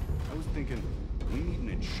really. I was thinking, we need an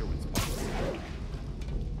insurance policy.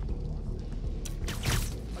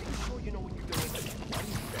 Are you sure you know what you're doing? Why do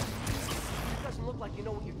you do that? It doesn't look like you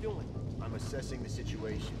know what you're doing. I'm assessing the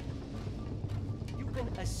situation. You've been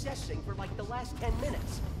assessing for like the last 10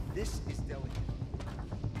 minutes. This is delicate.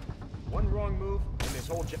 One wrong move, and this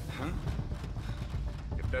whole job... Huh?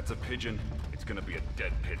 If that's a pigeon, it's gonna be a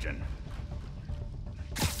dead pigeon.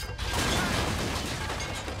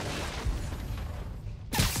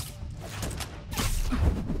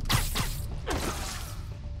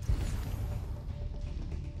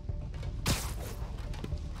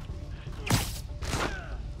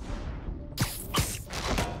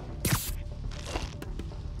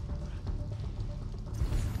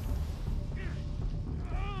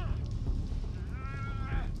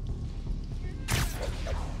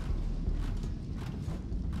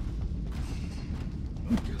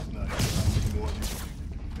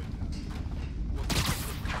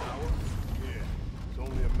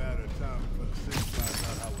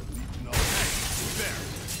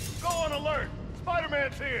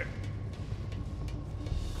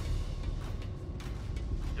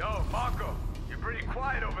 Marco, you're pretty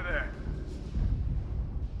quiet over there.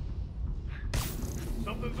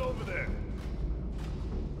 Something's over there.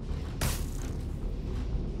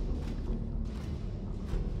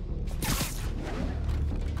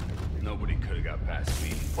 Nobody could have got past me.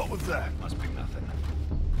 What was that? Must be nothing.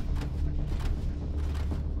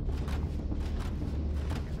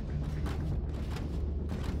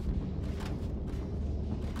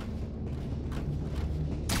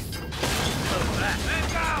 Man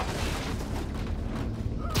down!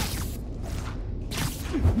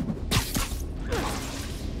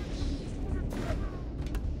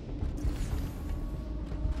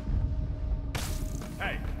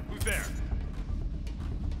 Hey, who's there?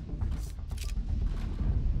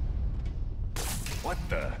 What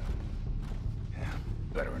the? Yeah,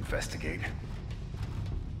 better investigate.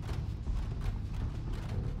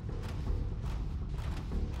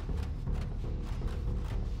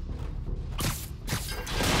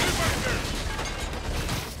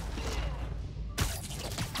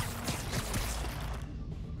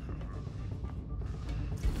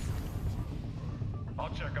 I'll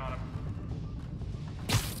check on him.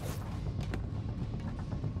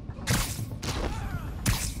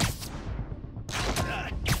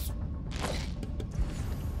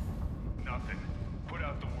 Nothing. Put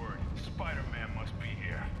out the word. Spider-Man must be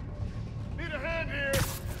here. Need a hand here!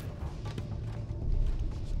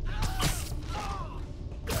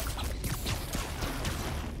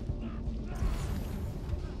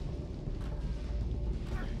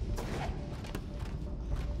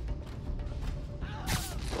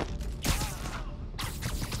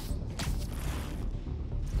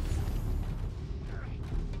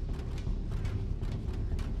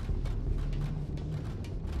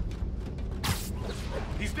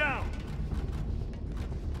 He's down!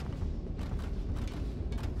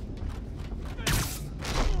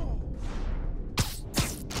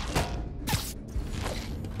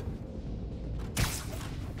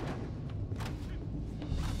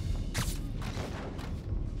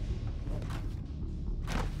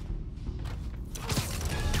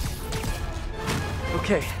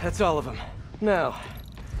 Okay, that's all of them. Now,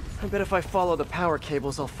 I bet if I follow the power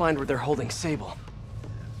cables, I'll find where they're holding Sable.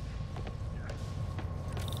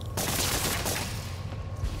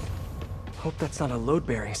 Hope that's not a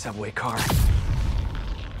load-bearing subway car.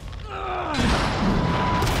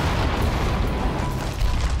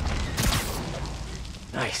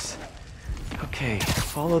 Nice. Okay,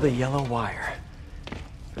 follow the yellow wire.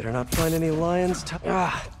 Better not find any lions.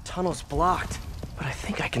 Tunnel's blocked. But I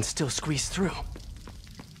think I can still squeeze through.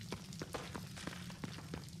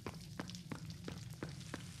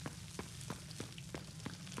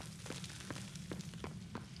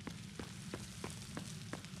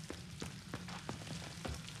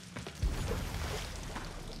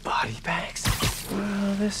 Body bags?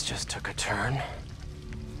 Well, this just took a turn.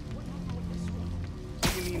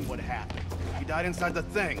 What do you mean, what happened? He died inside the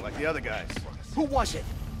thing, like the other guys. Who was it?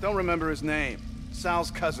 Don't remember his name.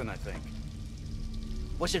 Sal's cousin, I think.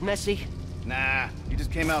 Was it messy? Nah, he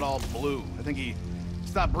just came out all blue. I think he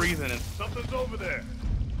stopped breathing and... Something's over there.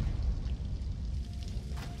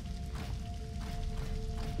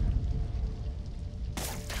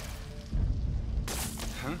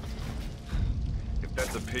 Huh? If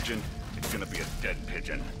that's a pigeon, it's gonna be a dead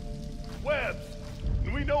pigeon. Webs!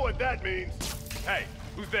 And we know what that means. Hey,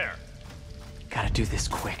 who's there? Gotta do this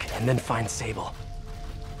quick, and then find Sable.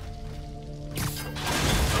 Something's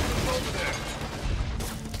over there.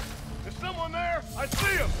 There's someone there! I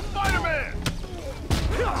see him! Spider-Man!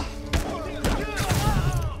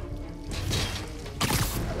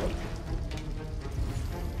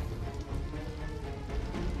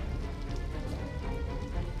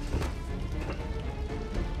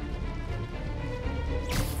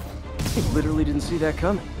 Literally didn't see that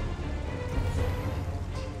coming.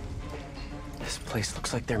 This place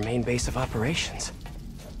looks like their main base of operations.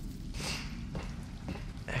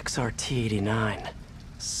 XRT-89,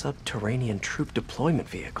 Subterranean Troop Deployment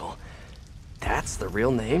Vehicle. That's the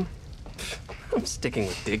real name? I'm sticking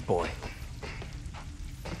with Dig Boy.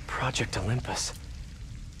 Project Olympus.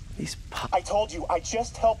 These I told you, I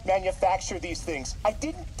just helped manufacture these things. I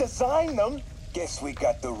didn't design them. Guess we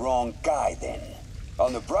got the wrong guy then.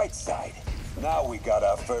 On the bright side, now we got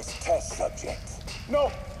our first test subject.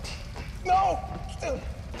 No! No!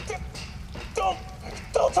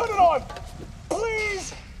 Don't turn it on!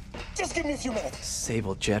 Please! Just give me a few minutes.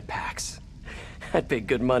 Sable jetpacks. I'd pay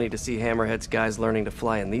good money to see Hammerhead's guys learning to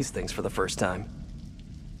fly in these things for the first time.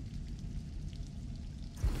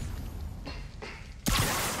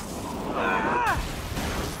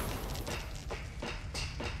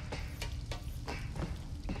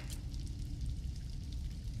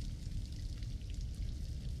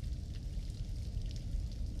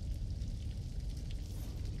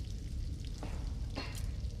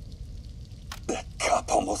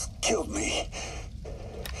 almost killed me.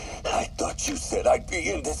 I thought you said I'd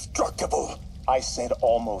be indestructible. I said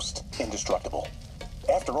almost indestructible.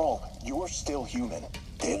 After all, you're still human.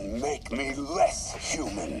 Then make me less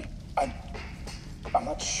human. I'm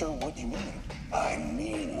not sure what you mean. I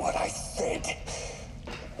mean what I said.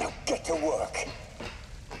 Now get to work.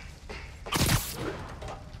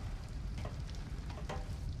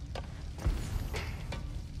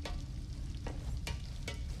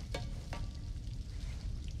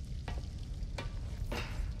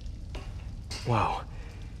 Wow.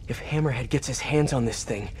 If Hammerhead gets his hands on this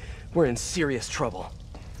thing, we're in serious trouble.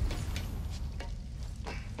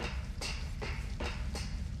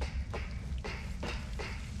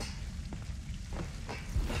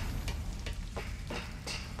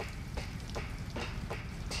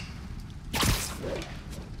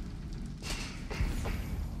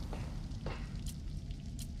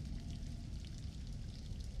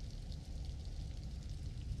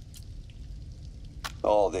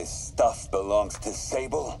 All this stuff belongs to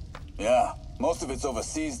Sable? Yeah, most of it's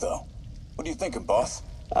overseas, though. What are you thinking, boss?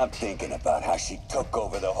 I'm thinking about how she took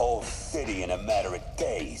over the whole city in a matter of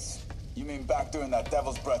days. You mean back during that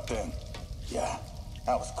Devil's Breath thing? Yeah,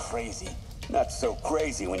 that was crazy. Not so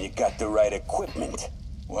crazy when you got the right equipment.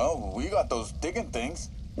 Well, we got those digging things.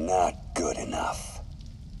 Not good enough.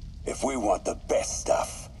 If we want the best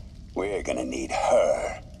stuff, we're gonna need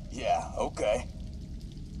her. Yeah, okay.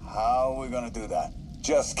 How are we gonna do that?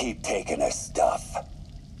 Just keep taking her stuff.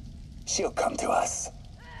 She'll come to us.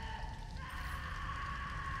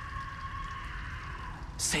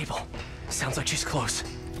 Sable. Sounds like she's close.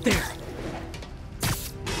 There!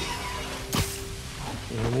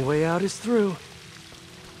 The only way out is through.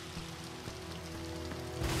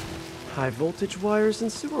 High voltage wires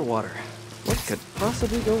and sewer water. What could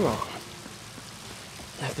possibly go wrong?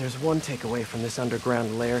 If there's one takeaway from this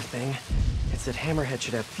underground lair thing, it's that Hammerhead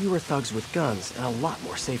should have fewer thugs with guns and a lot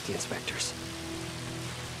more safety inspectors.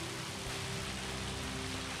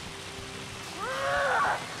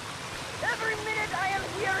 Every minute I am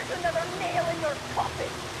here is another nail in your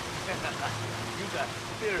coffin. You got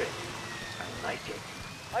spirit. I like it.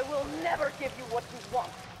 I will never give you what you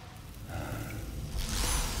want.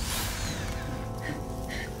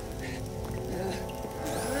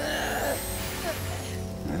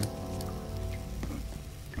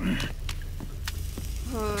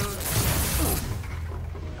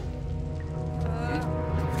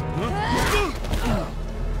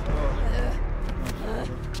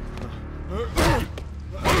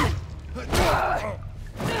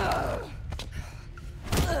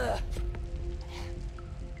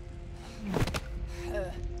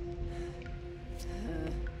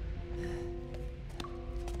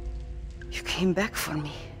 You came back for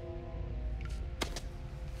me.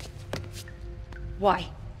 Why?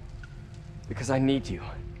 Because I need you.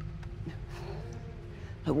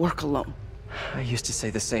 I work alone. I used to say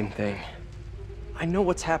the same thing. I know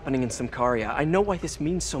what's happening in Symkaria. I know why this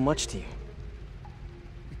means so much to you.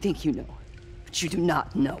 You think you know, but you do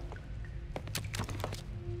not know.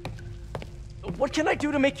 What can I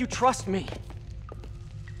do to make you trust me?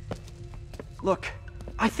 Look,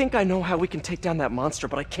 I think I know how we can take down that monster,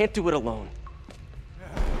 but I can't do it alone.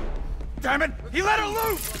 Damn it! He let her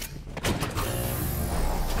loose!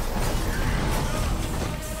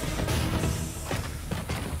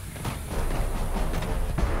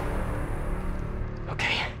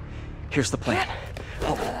 Okay, here's the plan.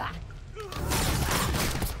 Oh.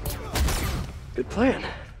 Good plan.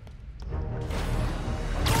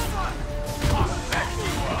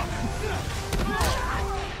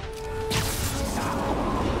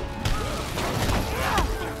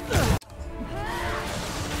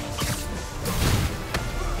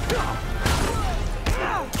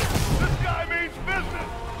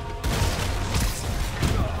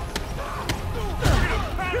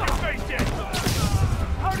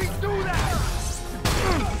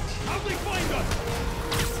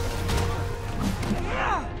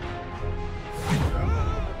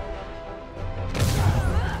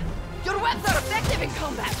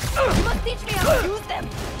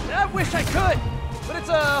 I wish I could, but it's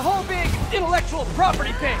a whole big intellectual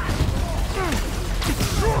property thing.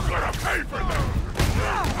 You're gonna pay for them!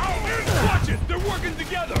 Watch it! They're working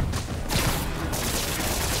together!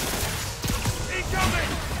 Incoming!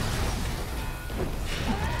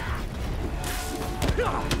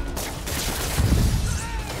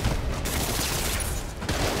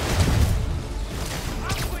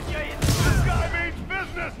 This guy means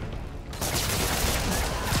business!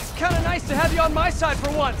 Kinda nice to have you on my side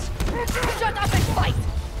for once. Shut up and fight!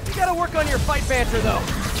 You gotta work on your fight banter, though.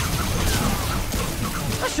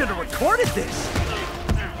 I should have recorded this.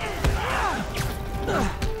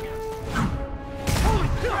 Holy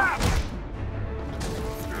crap!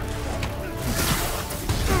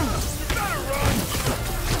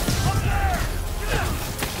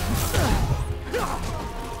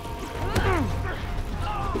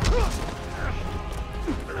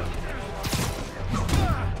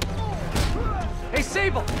 Hey,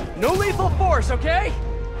 Sable! No lethal force, okay?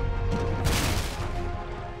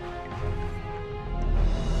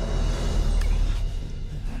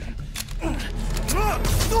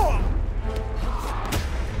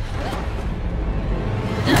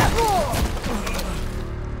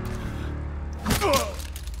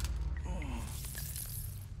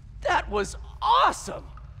 That was awesome!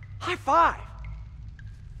 High five!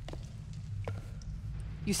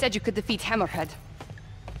 You said you could defeat Hammerhead.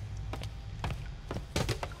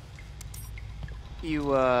 You,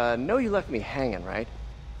 know you left me hanging, right?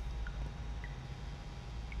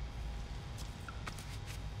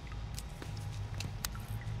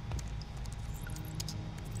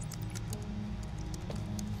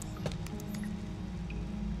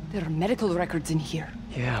 There are medical records in here.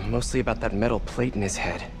 Yeah, mostly about that metal plate in his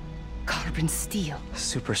head. Carbon steel.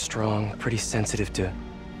 Super strong, pretty sensitive to...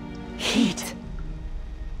 heat.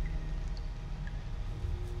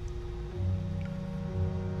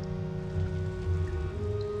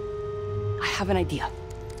 I have an idea.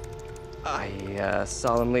 I,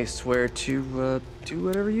 solemnly swear to, do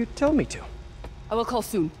whatever you tell me to. I will call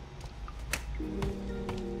soon.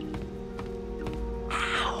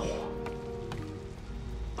 Ow.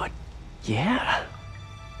 But, yeah.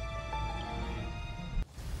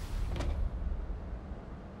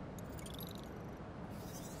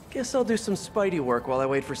 Guess I'll do some Spidey work while I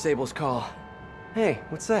wait for Sable's call. Hey,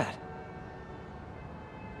 what's that?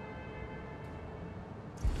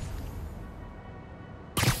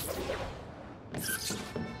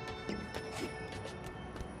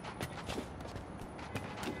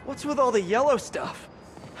 What's with all the yellow stuff?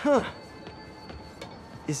 Huh.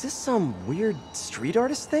 Is this some weird street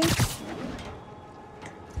artist thing?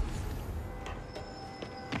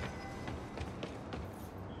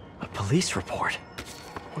 A police report.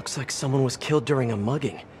 Looks like someone was killed during a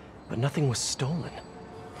mugging, but nothing was stolen.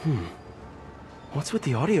 What's with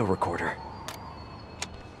the audio recorder?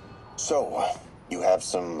 So, you have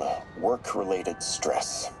some work-related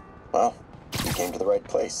stress. Well, you came to the right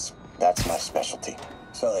place. That's my specialty.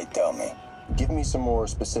 So they tell me. Give me some more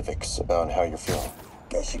specifics about how you're feeling.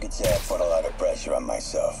 Guess you could say I put a lot of pressure on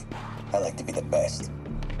myself. I like to be the best.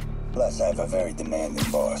 Plus, I have a very demanding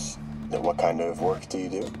boss. And what kind of work do you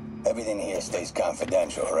do? Everything here stays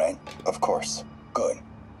confidential, right? Of course. Good.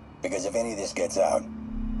 Because if any of this gets out,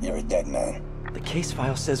 you're a dead man. The case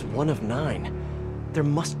file says 1 of 9. There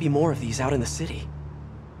must be more of these out in the city.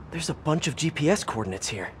 There's a bunch of GPS coordinates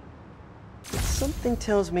here. Something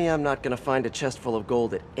tells me I'm not gonna find a chest full of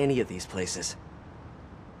gold at any of these places.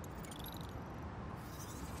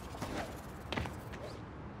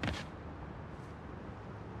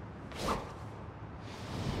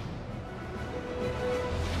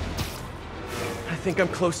 I think I'm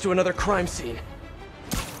close to another crime scene.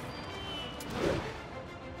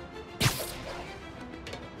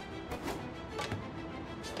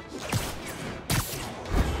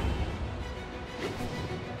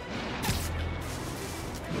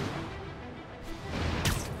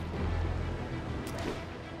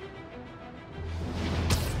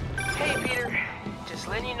 Hey, Peter. Just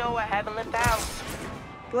letting you know I haven't left the house.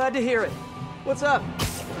 Glad to hear it. What's up?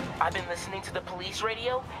 I've been listening to the police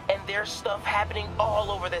radio, and there's stuff happening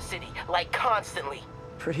all over the city, like constantly.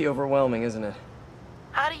 Pretty overwhelming, isn't it?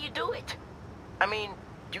 How do you do it? I mean,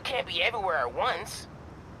 you can't be everywhere at once.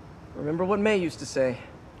 Remember what May used to say.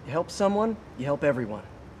 You help someone, you help everyone.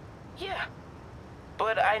 Yeah,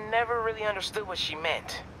 but I never really understood what she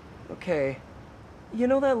meant. Okay. You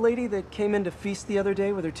know that lady that came in to feast the other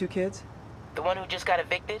day with her 2 kids? The one who just got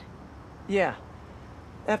evicted? Yeah.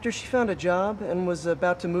 After she found a job and was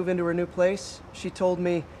about to move into her new place, she told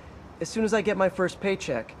me, as soon as I get my first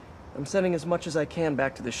paycheck, I'm sending as much as I can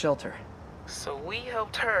back to the shelter. So we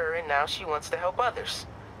helped her, and now she wants to help others.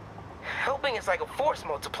 Helping is like a force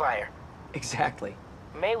multiplier. Exactly.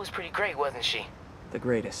 May was pretty great, wasn't she? The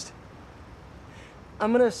greatest.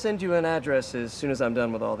 I'm gonna send you an address as soon as I'm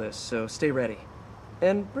done with all this, so stay ready.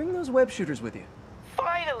 And bring those web shooters with you.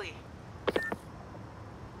 Finally!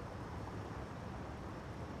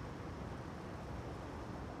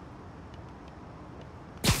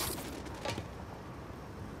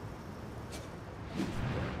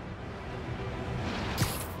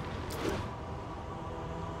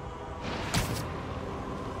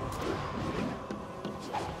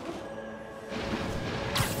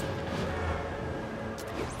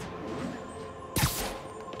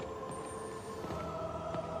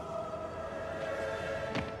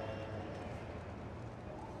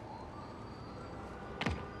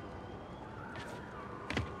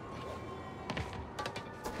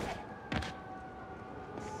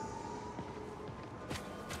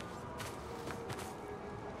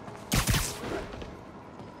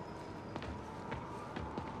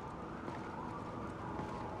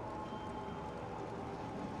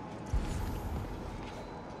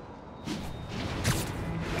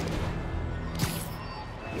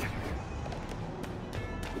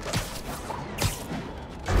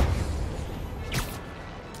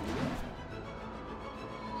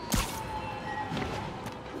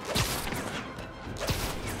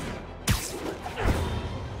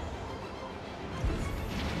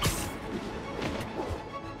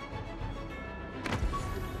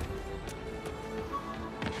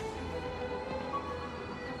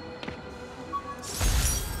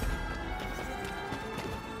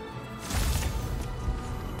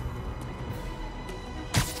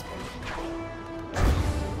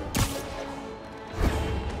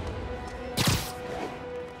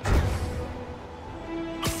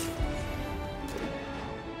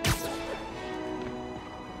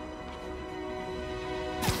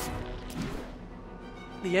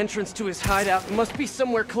 The entrance to his hideout must be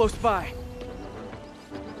somewhere close by.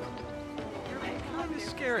 You're kind of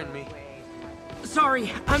scaring me.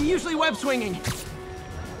 Sorry, I'm usually web swinging.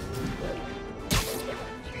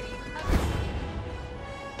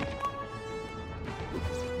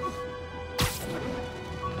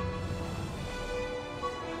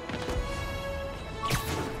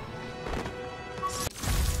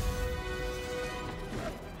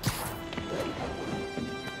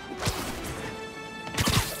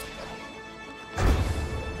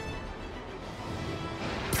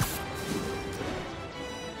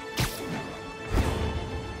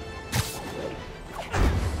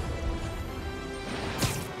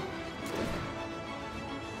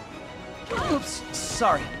 Oops,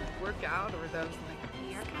 sorry. Work out, or those like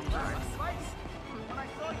ear catchers? When I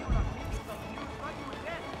saw you in a meeting, you thought you were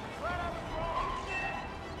dead. Glad I was wrong.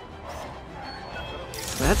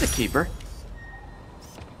 That's a keeper.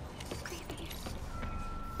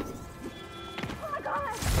 Oh my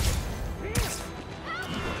god!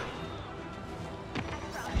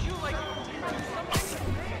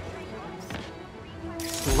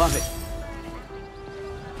 Love it.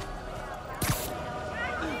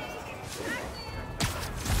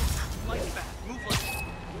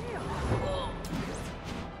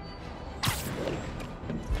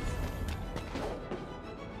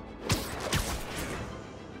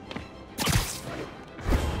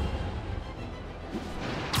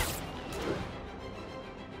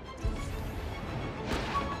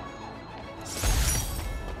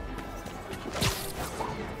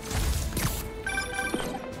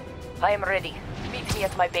 I am ready. Meet me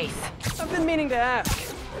at my base. I've been meaning to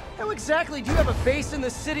ask. How exactly do you have a base in the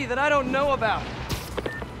city that I don't know about?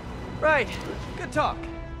 Right. Good talk.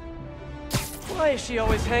 Why is she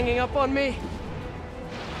always hanging up on me?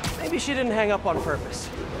 Maybe she didn't hang up on purpose.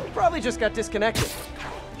 Probably just got disconnected.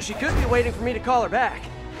 She could be waiting for me to call her back.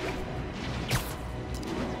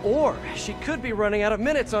 Or she could be running out of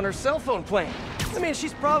minutes on her cell phone plan. I mean,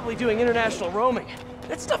 she's probably doing international roaming.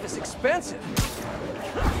 That stuff is expensive.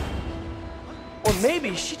 Or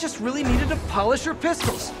maybe she just really needed to polish her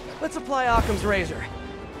pistols. Let's apply Occam's razor.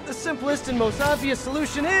 The simplest and most obvious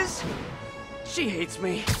solution is... she hates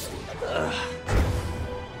me. Ugh.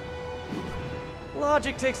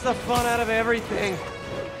 Logic takes the fun out of everything.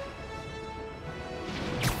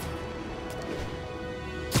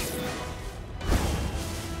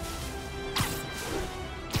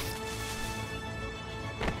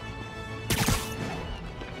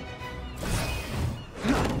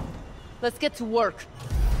 Let's get to work.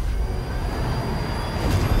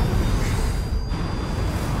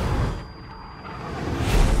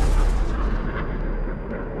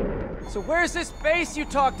 So where's this base you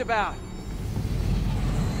talked about?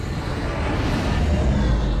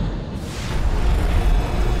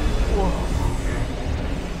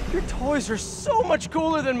 Whoa. Your toys are so much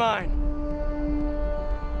cooler than mine.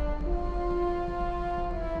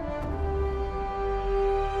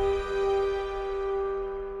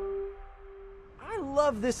 I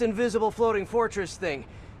love this invisible floating fortress thing,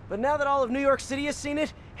 but now that all of New York City has seen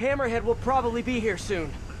it, Hammerhead will probably be here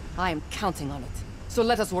soon. I am counting on it, so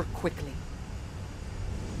let us work quickly.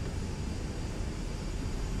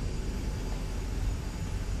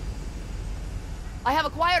 I have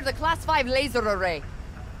acquired a Class 5 laser array.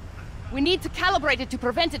 We need to calibrate it to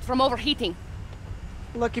prevent it from overheating.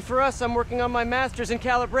 Lucky for us, I'm working on my master's in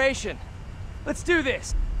calibration. Let's do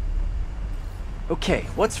this! Okay,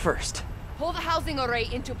 what's first? Pull the housing array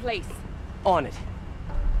into place. On it.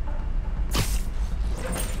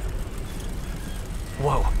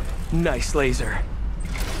 Whoa, nice laser.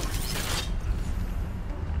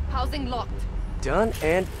 Housing locked. Done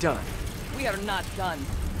and done. We are not done.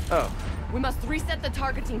 Oh. We must reset the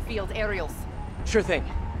targeting field aerials. Sure thing.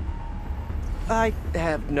 I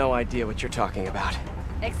have no idea what you're talking about.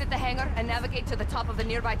 Exit the hangar and navigate to the top of the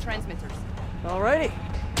nearby transmitters. Alrighty.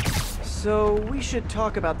 So we should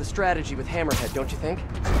talk about the strategy with Hammerhead, don't you think?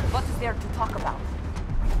 What is there to talk about?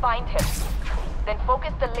 Find him. Then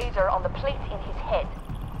focus the laser on the plate in his head.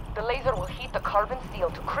 The laser will heat the carbon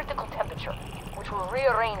steel to critical temperature, which will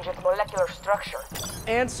rearrange its molecular structure.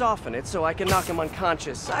 And soften it so I can knock him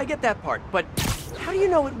unconscious. I get that part, but how do you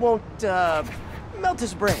know it won't, melt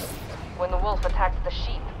his brain? When the wolf attacks the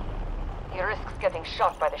sheep, he risks getting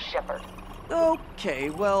shot by the shepherd. Okay,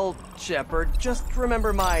 well, Shepard, just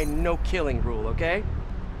remember my no-killing rule, okay?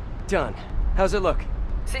 Done. How's it look?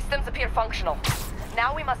 Systems appear functional.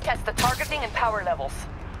 Now we must test the targeting and power levels.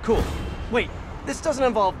 Cool. Wait, this doesn't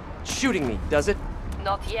involve shooting me, does it?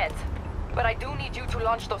 Not yet. But I do need you to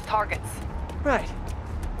launch those targets. Right.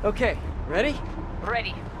 Okay, ready?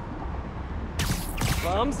 Ready.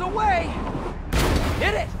 Bombs away!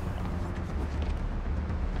 Hit it!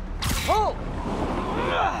 Pull!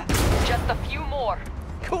 Just a few more.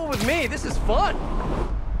 Cool with me, this is fun!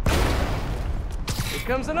 Here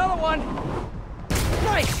comes another one!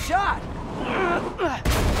 Nice shot!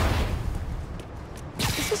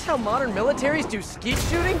 Is this how modern militaries do skeet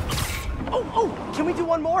shooting? Oh, can we do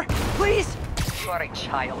one more? Please? You're a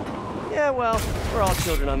child. Yeah, well, we're all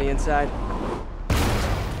children on the inside.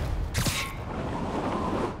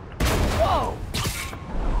 Whoa!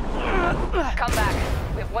 Come back.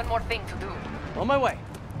 We have one more thing to do. On my way.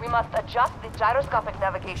 We must adjust the gyroscopic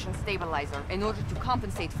navigation stabilizer in order to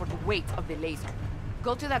compensate for the weight of the laser.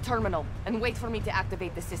 Go to that terminal and wait for me to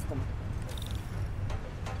activate the system.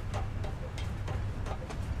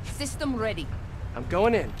 System ready. I'm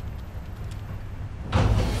going in.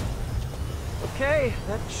 Okay,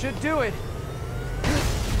 that should do it.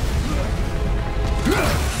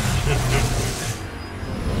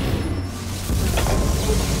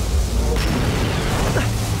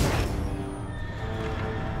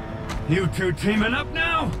 You two teaming up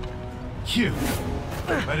now? Cute.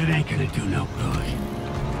 But it ain't gonna do no good.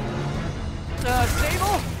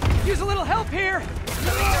 Sable? Use a little help here!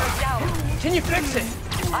 The laser is down. Can you fix it?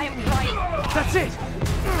 I am trying. That's it!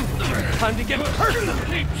 Time to get personal!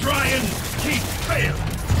 Keep trying, keep failing!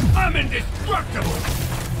 I'm indestructible!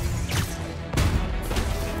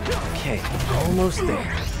 Okay, almost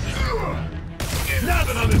there. Now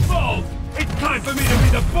that I'm involved, it's time for me to be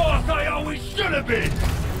the boss I always should have been!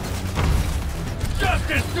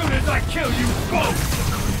 Just as soon as I kill you both!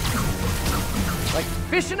 Like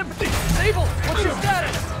fish in a... Sable, what's your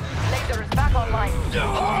status? Laser is back online.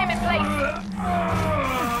 Hold him in place.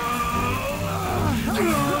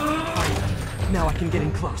 Now I can get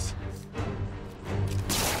in close.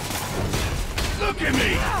 Look at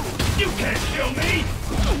me! You can't kill me!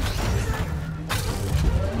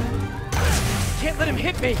 Can't let him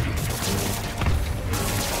hit me!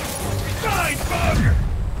 Die, bug!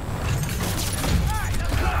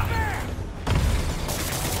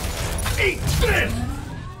 Eat this!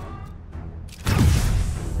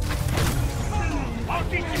 I'll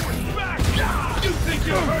teach you respect! You think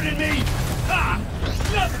you're hurting me? Ha!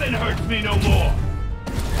 Nothing hurts me no more!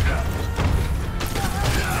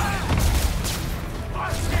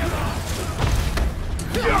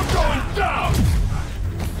 You're going down!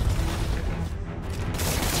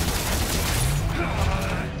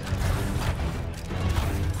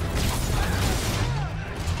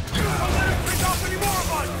 Don't let him pick off any more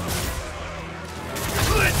of us!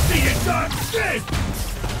 Let's see you dodge this!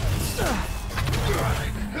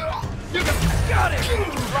 You got it!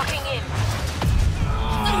 Locking in.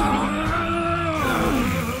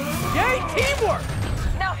 Yay, teamwork!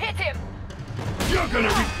 Now hit him! You're gonna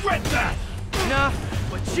regret that! Nah,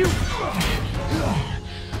 but you...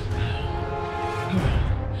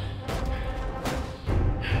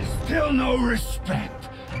 Still no respect.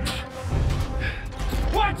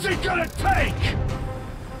 What's it gonna take?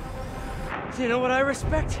 You know what I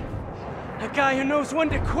respect? A guy who knows when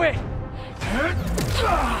to quit.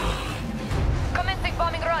 Commencing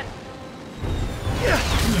bombing run.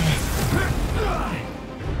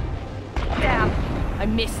 Damn, I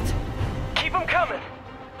missed. Keep them coming.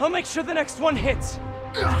 I'll make sure the next one hits.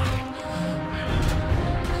 I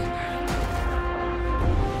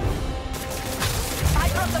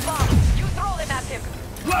dropped the bomb. You throw them at him.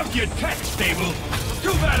 Love your tech, Stable.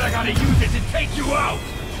 Too bad I gotta use it to take you out.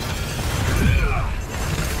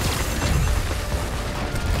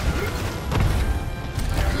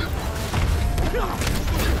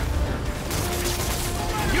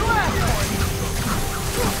 You asked for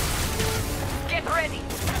it. Get ready.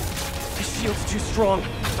 This shield's too strong.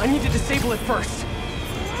 I need to disable it first.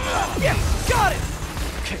 Yeah, got it!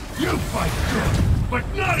 Okay, you fight good, but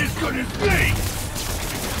not as good as me!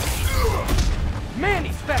 Man,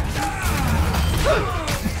 he's fast!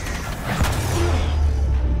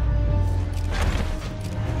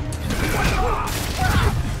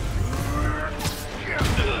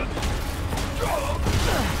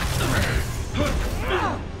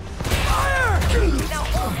 Now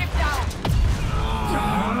hold him down!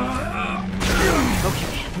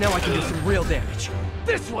 Okay, now I can do some real damage.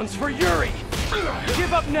 This one's for Yuri!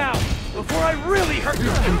 Give up now, before I really hurt you!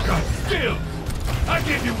 You got skills! I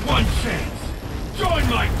give you one chance! Join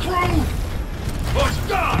my crew, or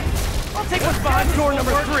die! I'll take what's behind door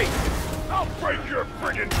number 3! I'll break your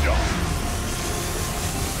friggin' jaw!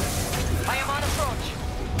 I am on approach.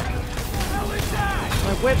 Hell is that?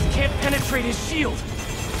 My webs can't penetrate his shield!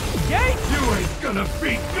 Yay! You ain't gonna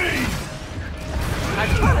beat me! I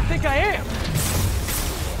kinda think I am!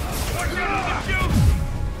 Look out!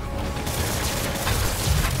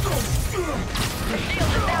 The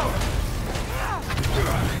shield is out.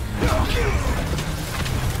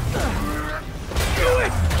 Do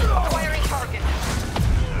it! Acquiring target.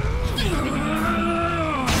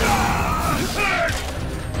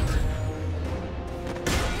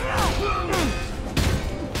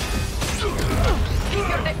 Keep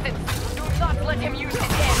your distance. Do not let him use his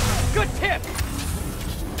head. Good tip!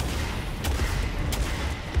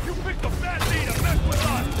 You picked a bad day to mess with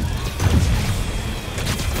us!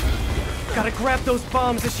 Gotta grab those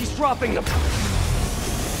bombs as she's dropping them.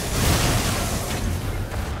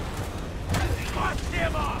 Fuck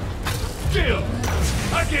him up! Still,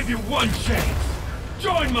 I give you one chance.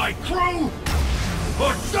 Join my crew,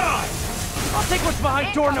 or die! I'll take what's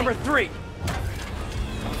behind door number 3.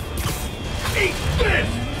 Eat this!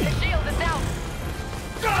 The shield is out.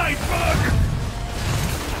 Die, bug!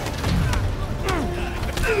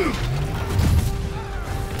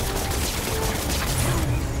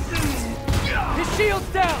 His shield's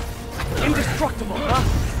down! Indestructible, huh?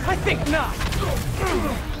 I think not.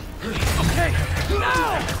 Okay,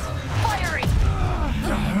 now! Firing!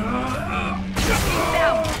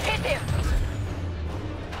 Now, hit him!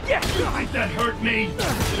 Yes! You think that hurt me?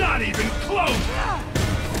 Not even close!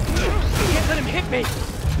 Can't let him hit me!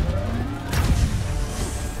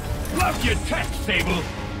 Love your tech, Sable!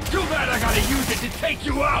 Too bad I gotta use it to take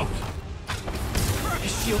you out!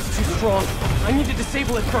 His shield's too strong. I need to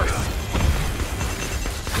disable it first.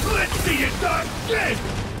 Let's see you done this!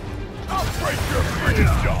 I'll break your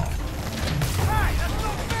friggin' jaw! Hey, that's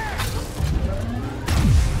not fair!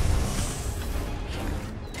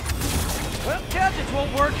 Well, gadgets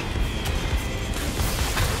won't work.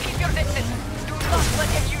 Keep your distance. Do not let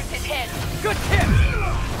him use his head. Good tip!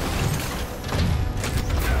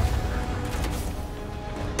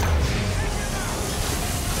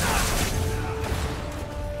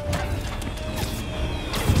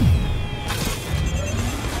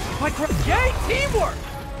 Yay, teamwork!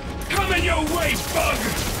 Coming your way, bug!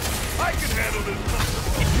 I can handle this.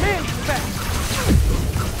 It's Manny's back!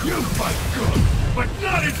 You fight good, but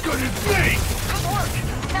not as good as me! Good work!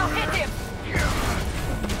 Now hit him!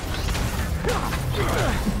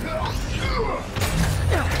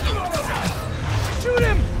 Shoot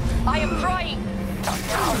him! I am trying!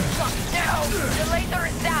 Now! The laser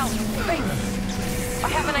is down! Wait! I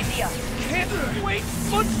have an idea! Can't wait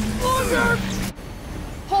much longer!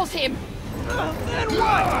 Hold him! Then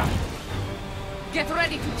what? Get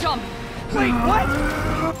ready to jump! Wait, what?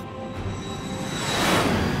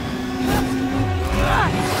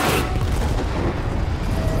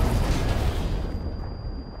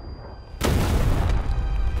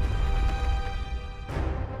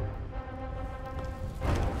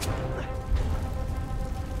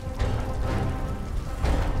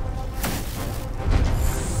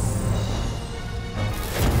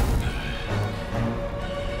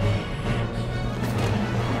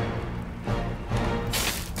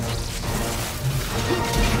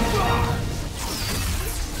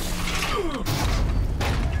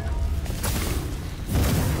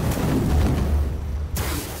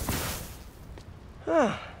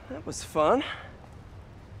 That was fun.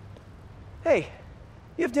 Hey,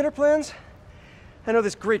 you have dinner plans? I know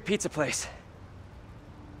this great pizza place.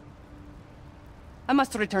 I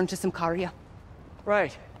must return to Symkaria.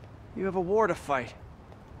 Right. You have a war to fight.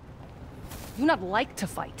 I do not like to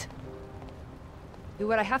fight. Do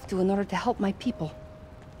what I have to in order to help my people.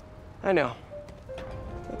 I know.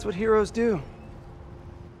 That's what heroes do.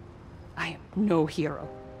 I am no hero.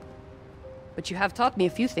 But you have taught me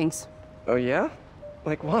a few things. Oh yeah?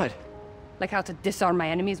 Like what? Like how to disarm my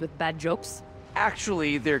enemies with bad jokes.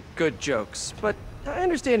 Actually, they're good jokes, but I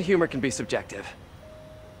understand humor can be subjective.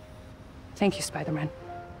 Thank you, Spider-Man.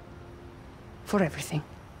 For everything.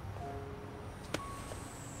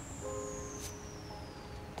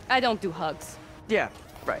 I don't do hugs. Yeah,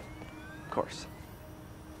 right. Of course.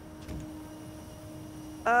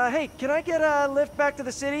 Hey, can I get a lift back to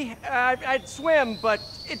the city? I'd swim, but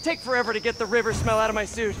it'd take forever to get the river smell out of my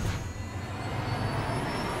suit.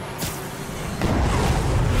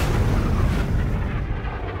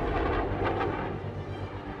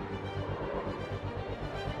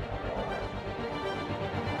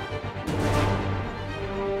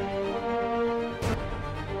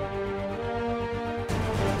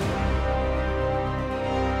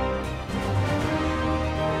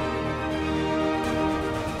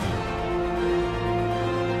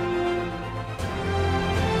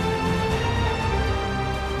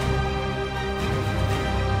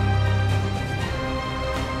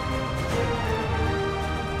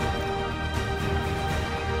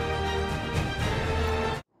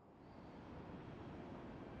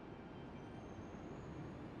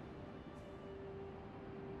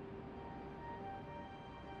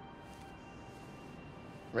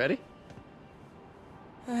 Ready?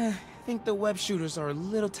 I think the web shooters are a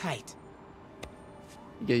little tight.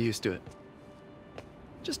 Get used to it.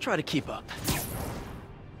 Just try to keep up.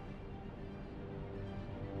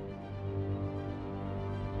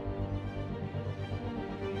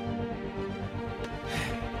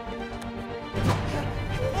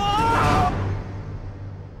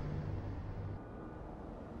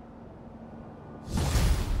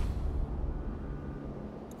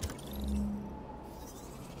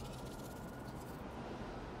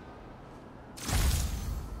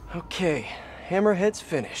 Okay, Hammerhead's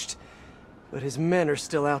finished, but his men are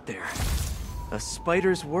still out there. A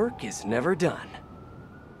spider's work is never done.